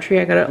the Dollar Tree.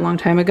 I got it a long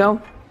time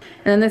ago.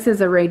 And then this is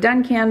a Rae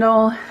Dunn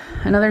candle,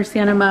 another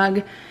Santa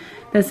mug.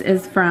 This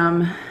is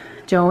from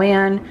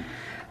Joann.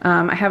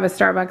 I have a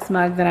Starbucks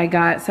mug that I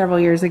got several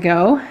years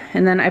ago.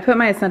 And then I put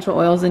my essential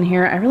oils in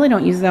here. I really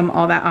don't use them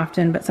all that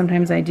often, but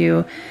sometimes I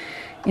do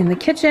in the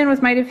kitchen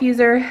with my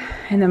diffuser.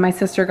 And then my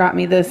sister got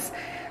me this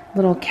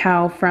little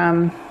cow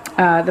from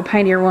the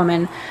Pioneer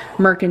Woman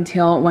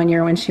Mercantile one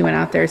year when she went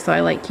out there, so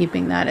I like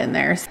keeping that in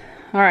there.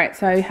 All right,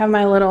 so I have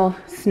my little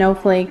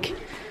snowflake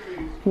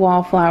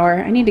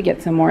wallflower. I need to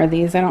get some more of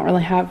these. I don't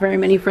really have very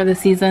many for the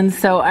season,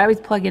 so I always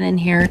plug it in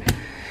here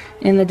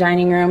in the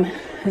dining room.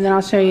 And then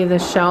I'll show you the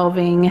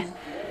shelving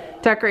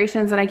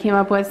decorations that I came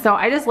up with. So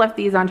I just left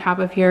these on top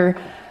of here.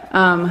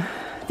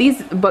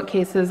 These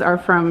bookcases are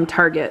from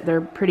Target.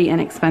 They're pretty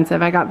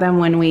inexpensive. I got them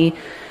when we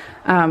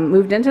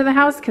moved into the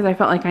house because I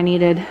felt like I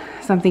needed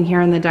something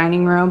here in the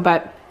dining room.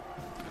 But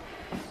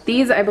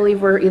these I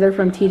believe were either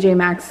from TJ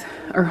Maxx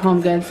or Home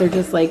Goods. They're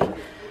just like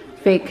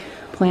fake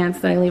plants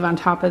that I leave on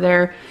top of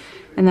there.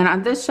 And then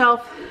on this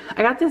shelf,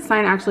 I got this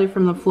sign actually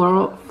from the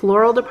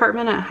floral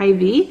department at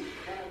Hy-Vee.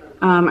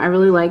 I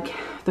really like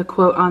the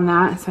quote on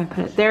that, so I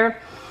put it there.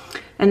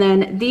 And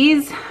then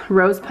these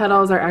rose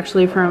petals are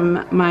actually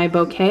from my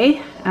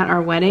bouquet at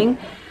our wedding.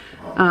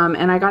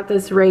 And I got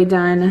this Rae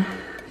Dunn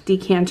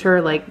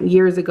decanter like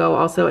years ago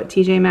also at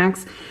TJ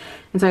Maxx.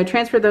 And so I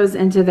transferred those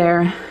into there.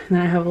 And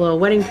then I have a little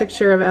wedding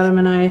picture of Adam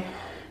and I.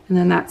 And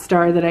then that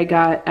star that I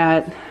got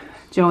at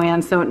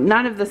Joann. So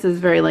none of this is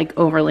very like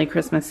overly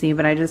Christmassy,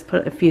 but I just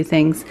put a few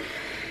things.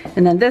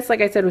 And then this, like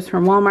I said, was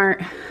from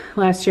Walmart.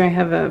 Last year I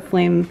have a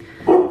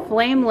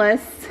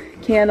flameless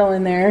candle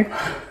in there.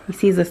 He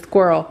sees a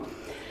squirrel.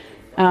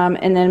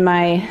 And then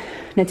my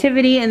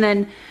nativity. And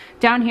then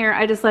down here,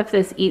 I just left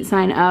this eat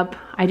sign up.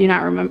 I do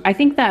not remember. I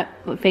think that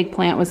fake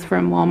plant was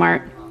from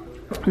Walmart.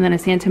 And then a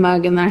Santa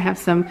mug. And then I have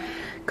some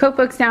coat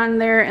books down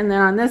there. And then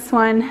on this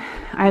one,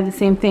 I have the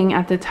same thing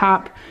at the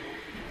top.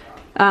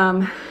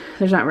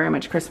 There's not very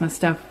much Christmas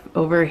stuff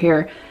over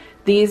here.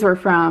 These were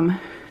from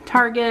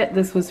Target.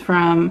 This was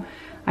from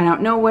I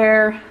don't know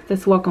where.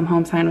 This welcome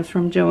home sign was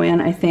from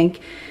Joann, I think.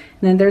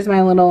 And then there's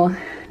my little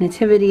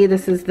nativity.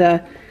 This is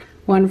the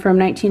one from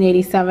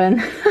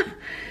 1987.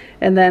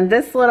 And then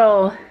this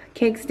little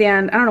cake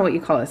stand, I don't know what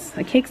you call this,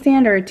 a cake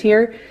stand or a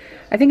tier.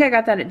 I think I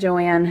got that at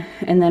Joann.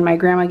 And then my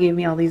grandma gave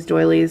me all these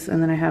doilies.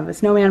 And then I have a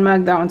snowman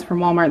mug. That one's from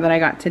Walmart that I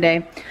got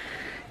today.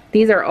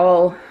 These are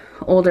all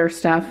older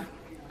stuff.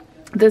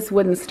 This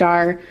wooden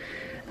star,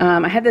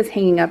 I had this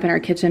hanging up in our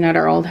kitchen at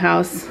our old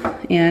house,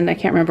 and I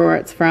can't remember where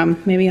it's from.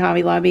 Maybe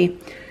Hobby Lobby.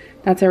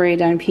 That's a Rae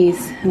Dunn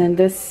piece. And then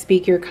this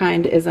Speak Your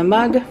Kind is a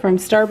mug from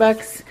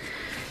Starbucks.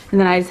 And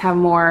then I just have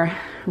more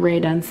Rae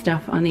Dunn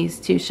stuff on these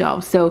two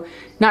shelves. So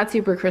not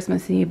super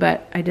Christmassy,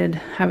 but I did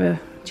have a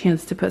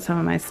chance to put some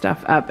of my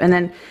stuff up. And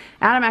then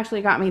Adam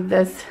actually got me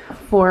this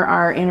for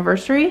our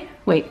anniversary.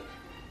 Wait,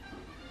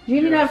 did you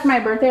give me that for my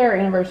birthday or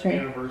anniversary?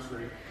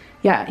 Anniversary.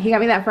 Yeah, he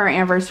got me that for our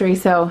anniversary.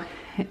 So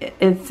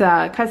it's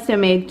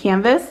custom made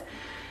canvas.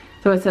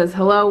 So it says,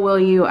 hello, will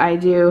you, I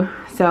do.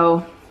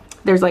 So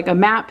there's like a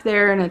map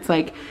there, and it's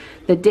like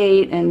the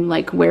date and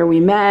like where we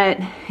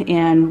met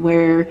and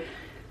where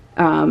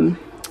Adam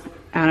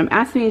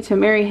asked me to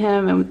marry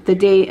him and the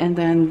date, and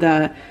then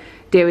the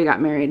day we got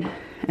married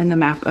and the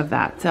map of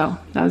that. So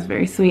that was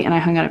very sweet, and I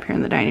hung it up here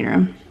in the dining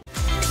room.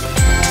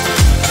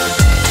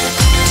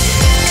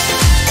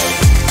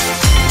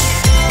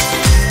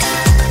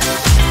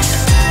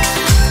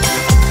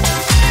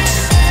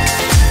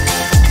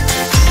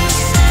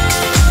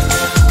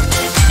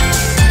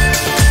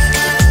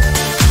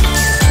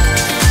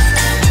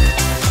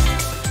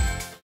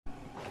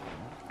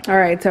 All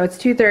right, so it's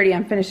 2:30.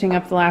 I'm finishing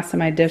up the last of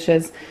my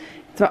dishes.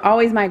 It's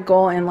always my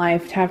goal in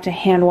life to have to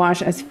hand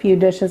wash as few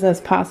dishes as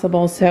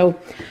possible. So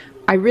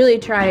I really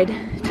tried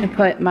to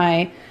put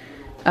my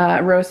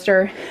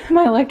roaster,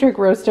 my electric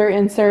roaster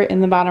insert in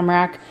the bottom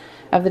rack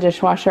of the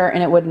dishwasher,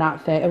 and it would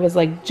not fit. It was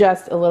like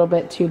just a little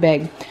bit too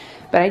big.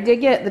 But I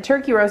did get the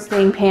turkey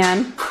roasting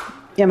pan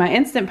in my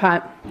Instant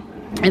Pot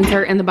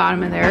insert in the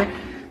bottom of there.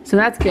 So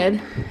that's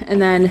good.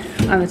 And then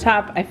on the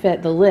top, I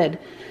fit the lid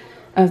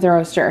of the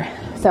roaster.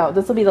 So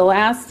this will be the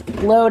last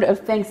load of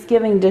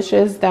Thanksgiving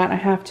dishes that I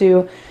have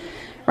to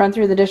run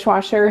through the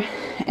dishwasher,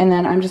 and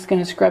then I'm just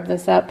going to scrub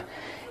this up,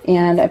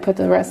 and I put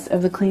the rest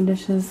of the clean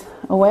dishes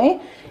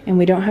away. And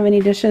we don't have any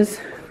dishes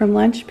from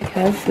lunch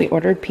because we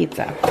ordered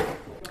pizza.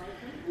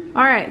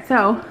 All right,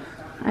 so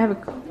I have a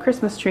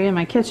Christmas tree in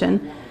my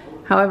kitchen.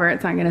 However,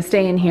 it's not going to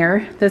stay in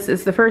here. This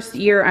is the first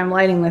year I'm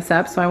lighting this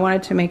up, so I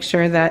wanted to make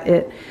sure that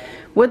it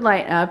would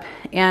light up.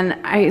 And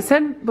I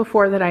said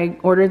before that I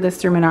ordered this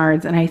through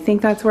Menards, and I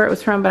think that's where it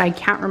was from, but I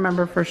can't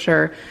remember for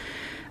sure.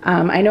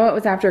 I know it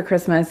was after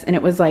Christmas and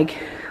it was like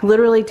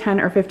literally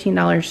 $10 or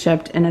 $15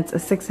 shipped, and it's a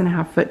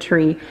 6.5-foot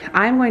tree.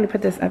 I'm going to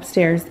put this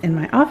upstairs in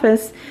my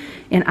office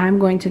and I'm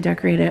going to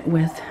decorate it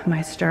with my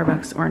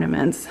Starbucks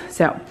ornaments.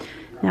 So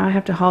now I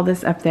have to haul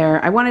this up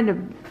there. I wanted to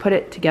put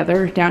it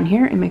together down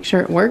here and make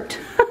sure it worked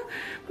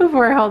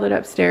before I hauled it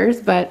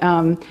upstairs, but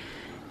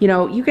you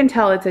know, you can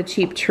tell it's a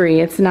cheap tree.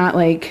 It's not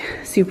like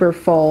super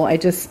full. I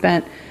just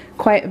spent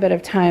quite a bit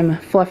of time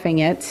fluffing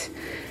it.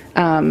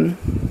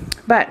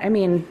 But I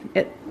mean,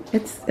 it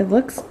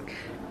looks,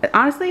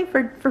 honestly,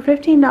 for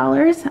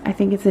 $15, I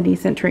think it's a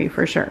decent tree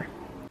for sure.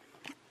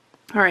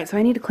 All right, so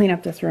I need to clean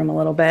up this room a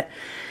little bit.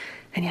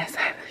 And yes,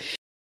 I have a shit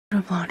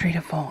of laundry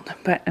to fold,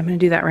 but I'm gonna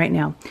do that right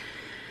now.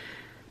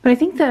 But I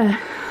think that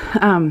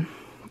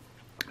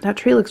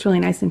tree looks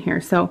really nice in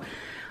here. So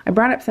I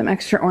brought up some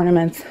extra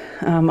ornaments,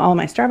 all of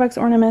my Starbucks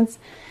ornaments,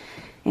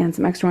 and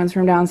some extra ones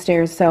from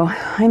downstairs. So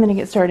I'm gonna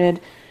get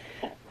started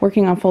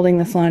working on folding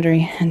this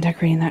laundry and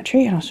decorating that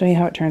tree, and I'll show you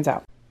how it turns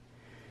out.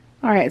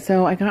 All right,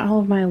 so I got all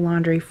of my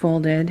laundry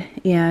folded,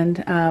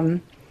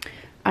 and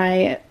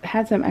I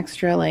had some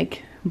extra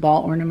like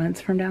ball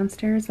ornaments from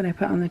downstairs that I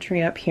put on the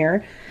tree up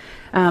here.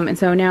 And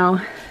so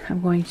now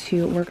I'm going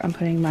to work on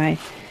putting my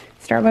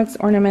Starbucks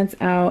ornaments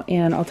out,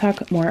 and I'll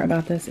talk more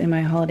about this in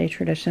my holiday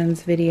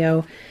traditions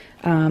video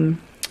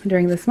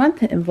during this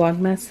month in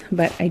Vlogmas.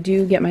 But I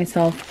do get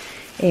myself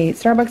a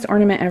Starbucks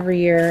ornament every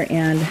year,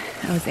 and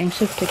I was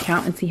anxious to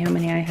count and see how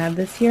many I had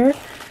this year.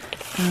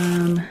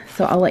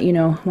 So I'll let you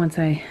know once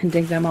I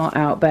dig them all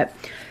out. But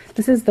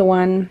this is the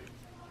one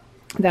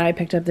that I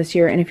picked up this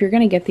year, and if you're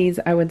going to get these,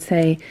 I would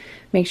say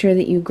make sure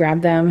that you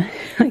grab them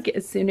like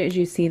as soon as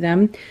you see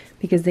them,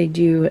 because they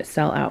do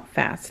sell out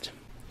fast.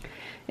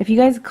 If you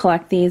guys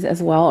collect these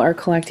as well, or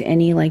collect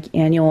any like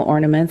annual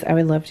ornaments, I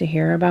would love to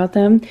hear about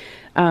them.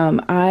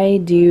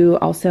 I do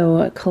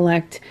also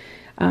collect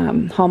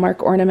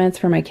Hallmark ornaments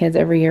for my kids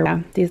every year.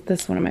 Yeah, this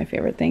is one of my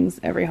favorite things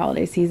every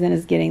holiday season,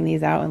 is getting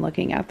these out and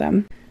looking at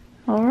them.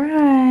 All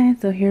right,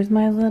 so here's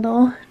my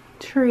little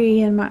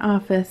tree in my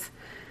office.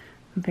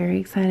 I'm very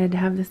excited to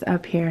have this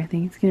up here. I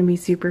think it's going to be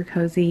super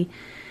cozy,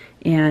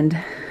 and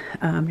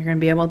you're going to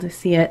be able to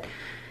see it,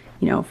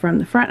 you know, from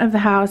the front of the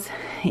house.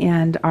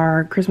 And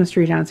our Christmas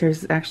tree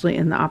downstairs is actually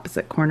in the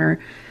opposite corner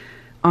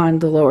on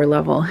the lower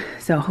level,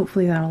 so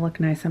hopefully that'll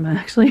look nice. I'm gonna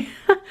actually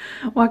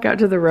walk out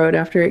to the road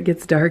after it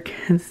gets dark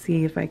and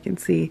see if I can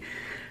see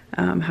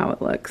how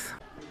it looks.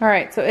 All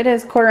right, so it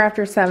is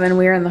 7:15.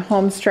 We are in the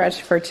home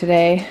stretch for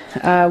today.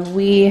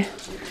 We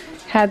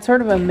had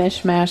sort of a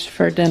mishmash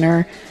for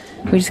dinner.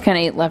 We just kind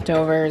of ate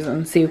leftovers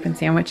and soup and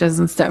sandwiches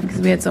and stuff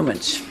because we had so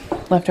much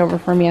leftover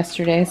from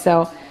yesterday.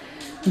 So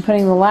I'm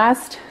putting the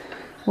last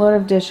load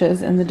of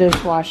dishes in the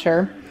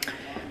dishwasher.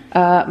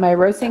 My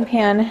roasting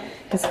pan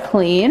is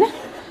clean.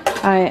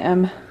 I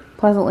am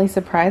pleasantly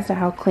surprised at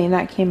how clean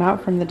that came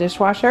out from the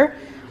dishwasher.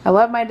 I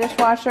love my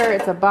dishwasher.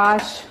 It's a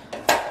Bosch.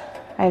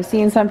 I've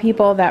seen some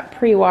people that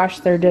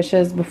pre-wash their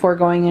dishes before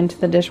going into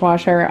the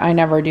dishwasher. I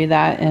never do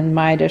that, and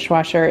my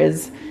dishwasher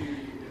is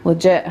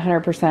legit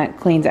 100%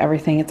 cleans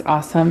everything. It's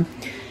awesome.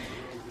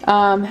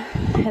 And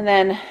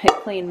then it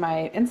cleaned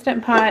my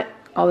Instant Pot,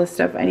 all this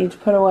stuff I need to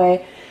put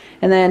away.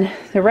 And then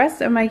the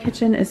rest of my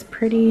kitchen is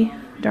pretty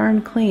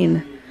darn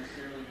clean.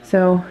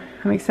 So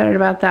I'm excited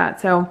about that.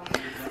 So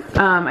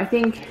I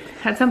think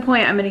at some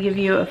point I'm going to give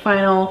you a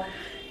final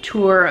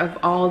tour of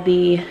all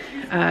the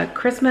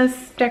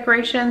Christmas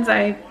decorations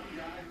I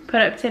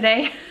put up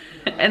today.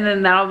 And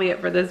then that'll be it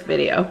for this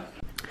video.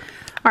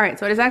 All right,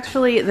 so it is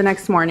actually the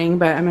next morning,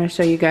 but I'm going to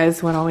show you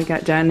guys what all we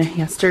got done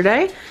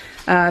yesterday.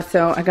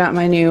 So I got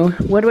my new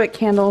woodwick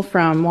candle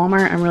from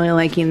Walmart. I'm really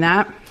liking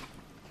that.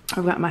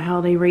 I've got my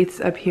holiday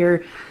wreaths up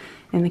here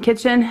in the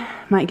kitchen.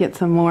 Might get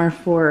some more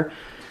for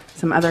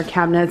some other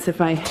cabinets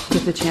if I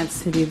get the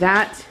chance to do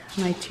that.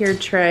 My tiered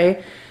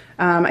tray.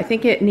 I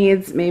think it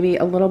needs maybe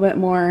a little bit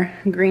more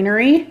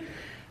greenery,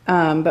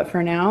 but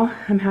for now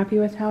I'm happy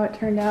with how it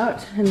turned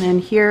out. And then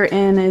here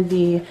in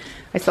the,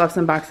 I still have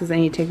some boxes I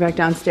need to take back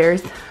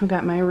downstairs. I've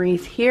got my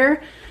wreath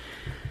here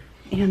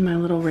and my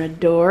little red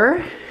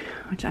door,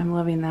 which I'm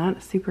loving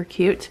that. Super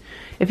cute.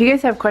 If you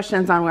guys have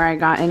questions on where I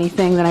got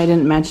anything that I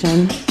didn't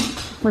mention,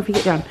 or if you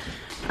get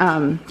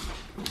down,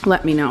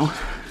 let me know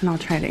and I'll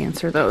try to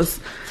answer those.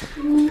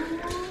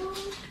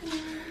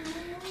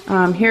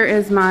 Here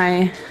is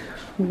my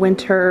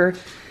winter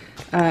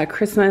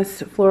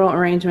Christmas floral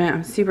arrangement.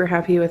 I'm super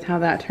happy with how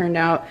that turned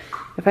out.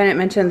 If I didn't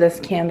mention this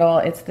candle,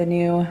 it's the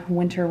new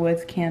Winter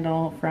Woods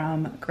candle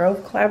from Grove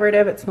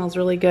Collaborative. It smells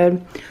really good.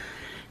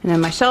 And then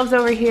my shelves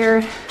over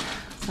here.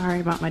 Sorry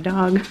about my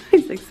dog.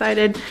 He's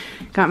excited.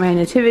 Got my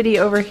nativity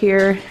over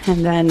here,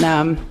 and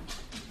then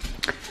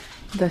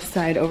this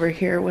side over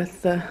here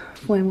with the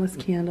flameless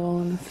candle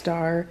and the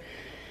star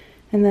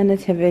and the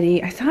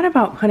nativity. I thought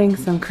about putting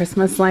some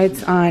Christmas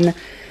lights on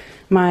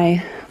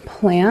my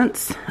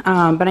plants,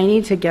 but I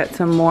need to get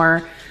some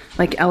more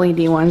like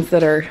LED ones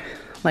that are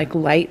like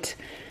light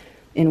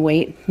in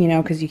weight, you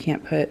know, because you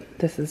can't put,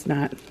 this is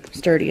not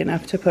sturdy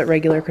enough to put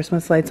regular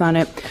Christmas lights on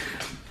it.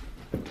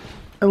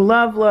 I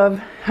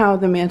love how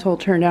the mantle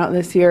turned out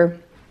this year.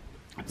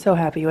 I'm so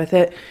happy with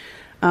it.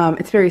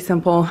 It's very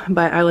simple,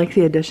 but I like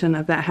the addition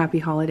of that Happy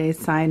Holidays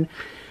sign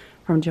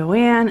from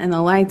Joanne, and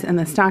the lights and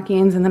the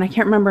stockings. And then I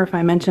can't remember if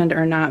I mentioned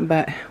or not,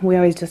 but we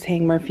always just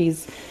hang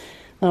Murphy's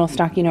little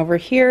stocking over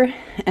here,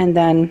 and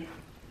then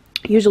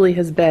usually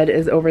his bed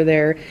is over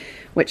there,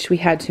 which we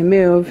had to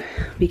move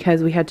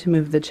because we had to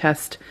move the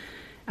chest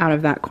out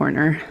of that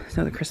corner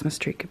so the Christmas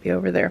tree could be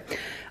over there.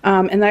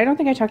 And I don't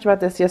think I talked about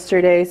this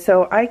yesterday,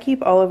 so I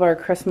keep all of our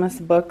Christmas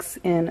books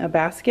in a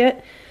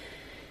basket,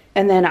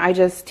 and then I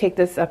just take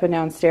this up and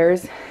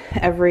downstairs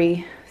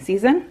every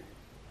season.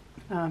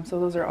 So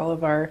those are all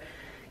of our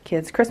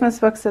kids' Christmas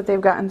books that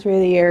they've gotten through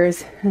the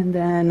years. And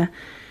then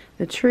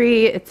the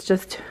tree, it's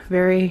just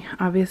very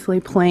obviously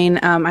plain.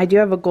 I do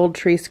have a gold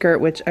tree skirt,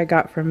 which I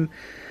got from,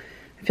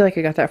 I feel like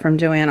I got that from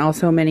Joanne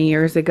also many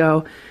years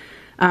ago.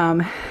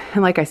 And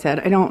like I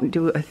said, I don't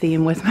do a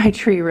theme with my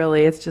tree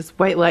really. It's just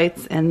white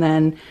lights and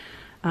then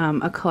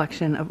a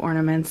collection of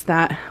ornaments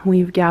that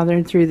we've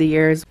gathered through the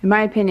years. In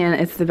my opinion,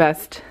 it's the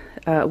best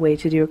way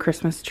to do a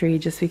Christmas tree,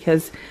 just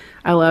because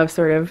I love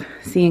sort of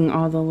seeing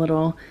all the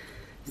little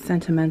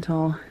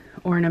sentimental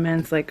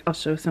ornaments. Like, I'll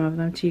show some of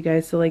them to you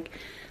guys. So like,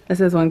 this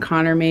is one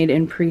Connor made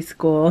in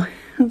preschool.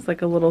 It's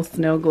like a little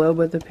snow globe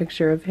with a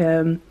picture of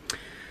him.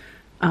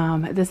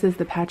 This is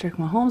the Patrick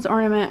Mahomes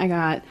ornament I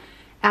got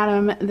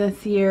Adam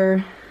this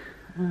year.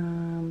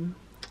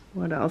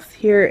 What else?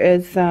 Here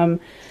is when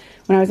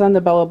I was on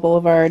the Bella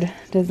Boulevard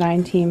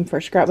design team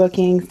for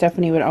scrapbooking,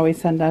 Stephanie would always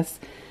send us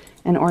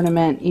an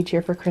ornament each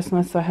year for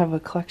Christmas, so I have a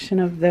collection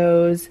of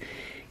those.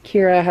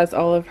 Kira has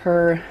all of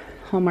her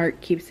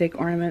Hallmark keepsake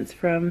ornaments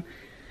from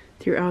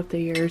throughout the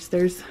years.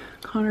 There's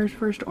Connor's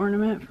first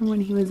ornament from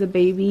when he was a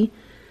baby.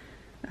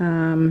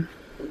 And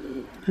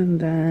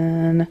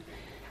then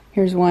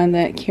here's one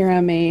that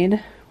Kira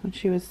made when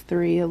she was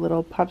 3, a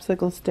little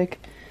popsicle stick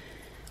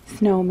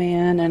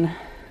snowman, and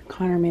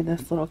Connor made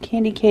this little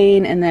candy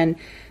cane. And then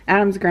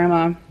Adam's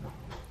grandma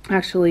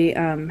actually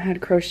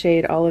had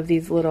crocheted all of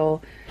these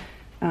little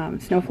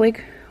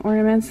snowflake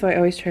ornaments, so I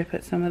always try to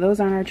put some of those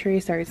on our tree.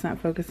 Sorry, it's not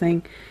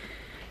focusing.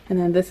 And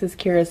then this is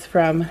Kira's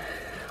from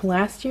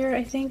last year,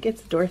 I think.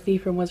 It's Dorothy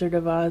from Wizard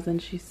of Oz,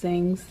 and she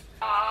sings.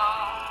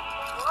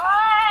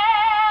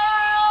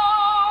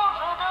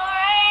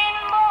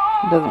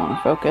 It doesn't want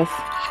to focus.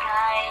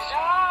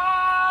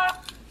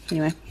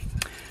 Anyway,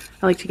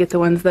 I like to get the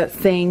ones that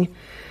sing.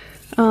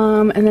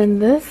 And then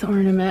this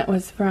ornament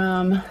was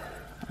from,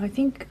 I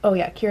think, oh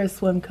yeah, Kira's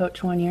swim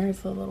coach one year.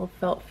 It's a little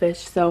felt fish.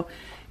 So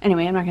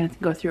anyway, I'm not going to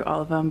go through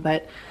all of them,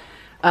 but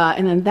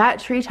and then that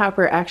tree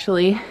topper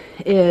actually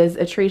is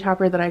a tree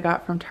topper that I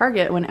got from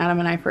Target when Adam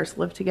and I first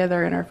lived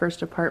together in our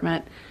first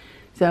apartment.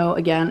 So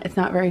again, it's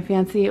not very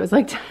fancy. It was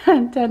like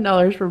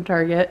 $10 from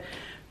Target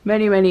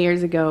many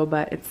years ago,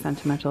 but it's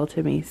sentimental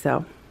to me,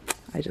 so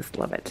I just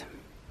love it.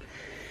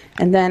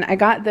 And then I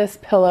got this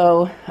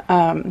pillow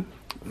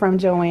from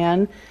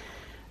Joanne.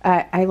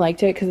 I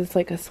liked it because it's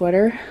like a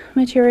sweater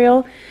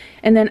material.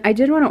 And then I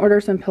did want to order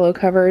some pillow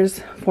covers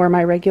for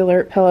my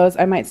regular pillows.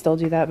 I might still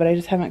do that, but I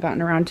just haven't gotten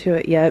around to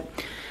it yet.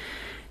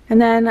 And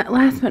then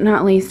last but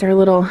not least, our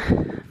little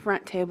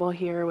front table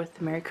here with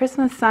the Merry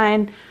Christmas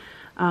sign.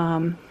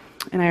 And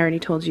I already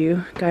told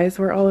you guys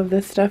where all of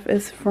this stuff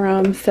is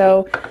from.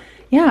 So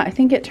yeah, I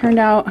think it turned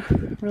out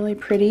really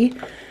pretty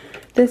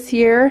this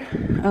year.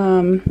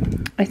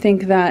 I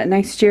think that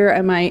next year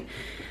I might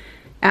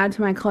add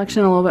to my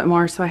collection a little bit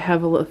more, so I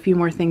have a few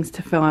more things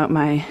to fill out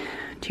my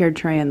tiered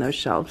tray and those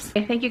shelves.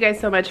 Thank you guys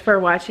so much for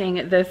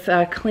watching this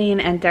clean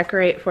and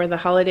decorate for the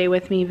holiday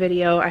with me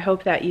video. I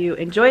hope that you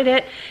enjoyed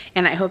it,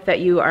 and I hope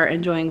that you are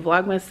enjoying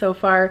Vlogmas so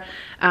far.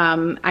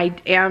 I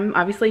am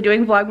obviously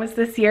doing Vlogmas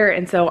this year,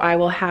 and so I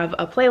will have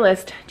a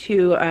playlist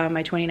to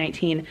my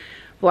 2019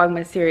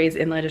 Vlogmas series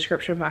in the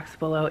description box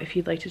below if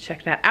you'd like to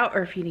check that out,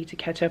 or if you need to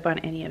catch up on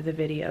any of the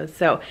videos.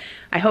 So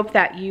I hope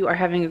that you are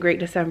having a great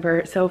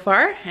December so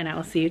far, and I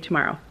will see you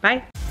tomorrow.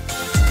 Bye.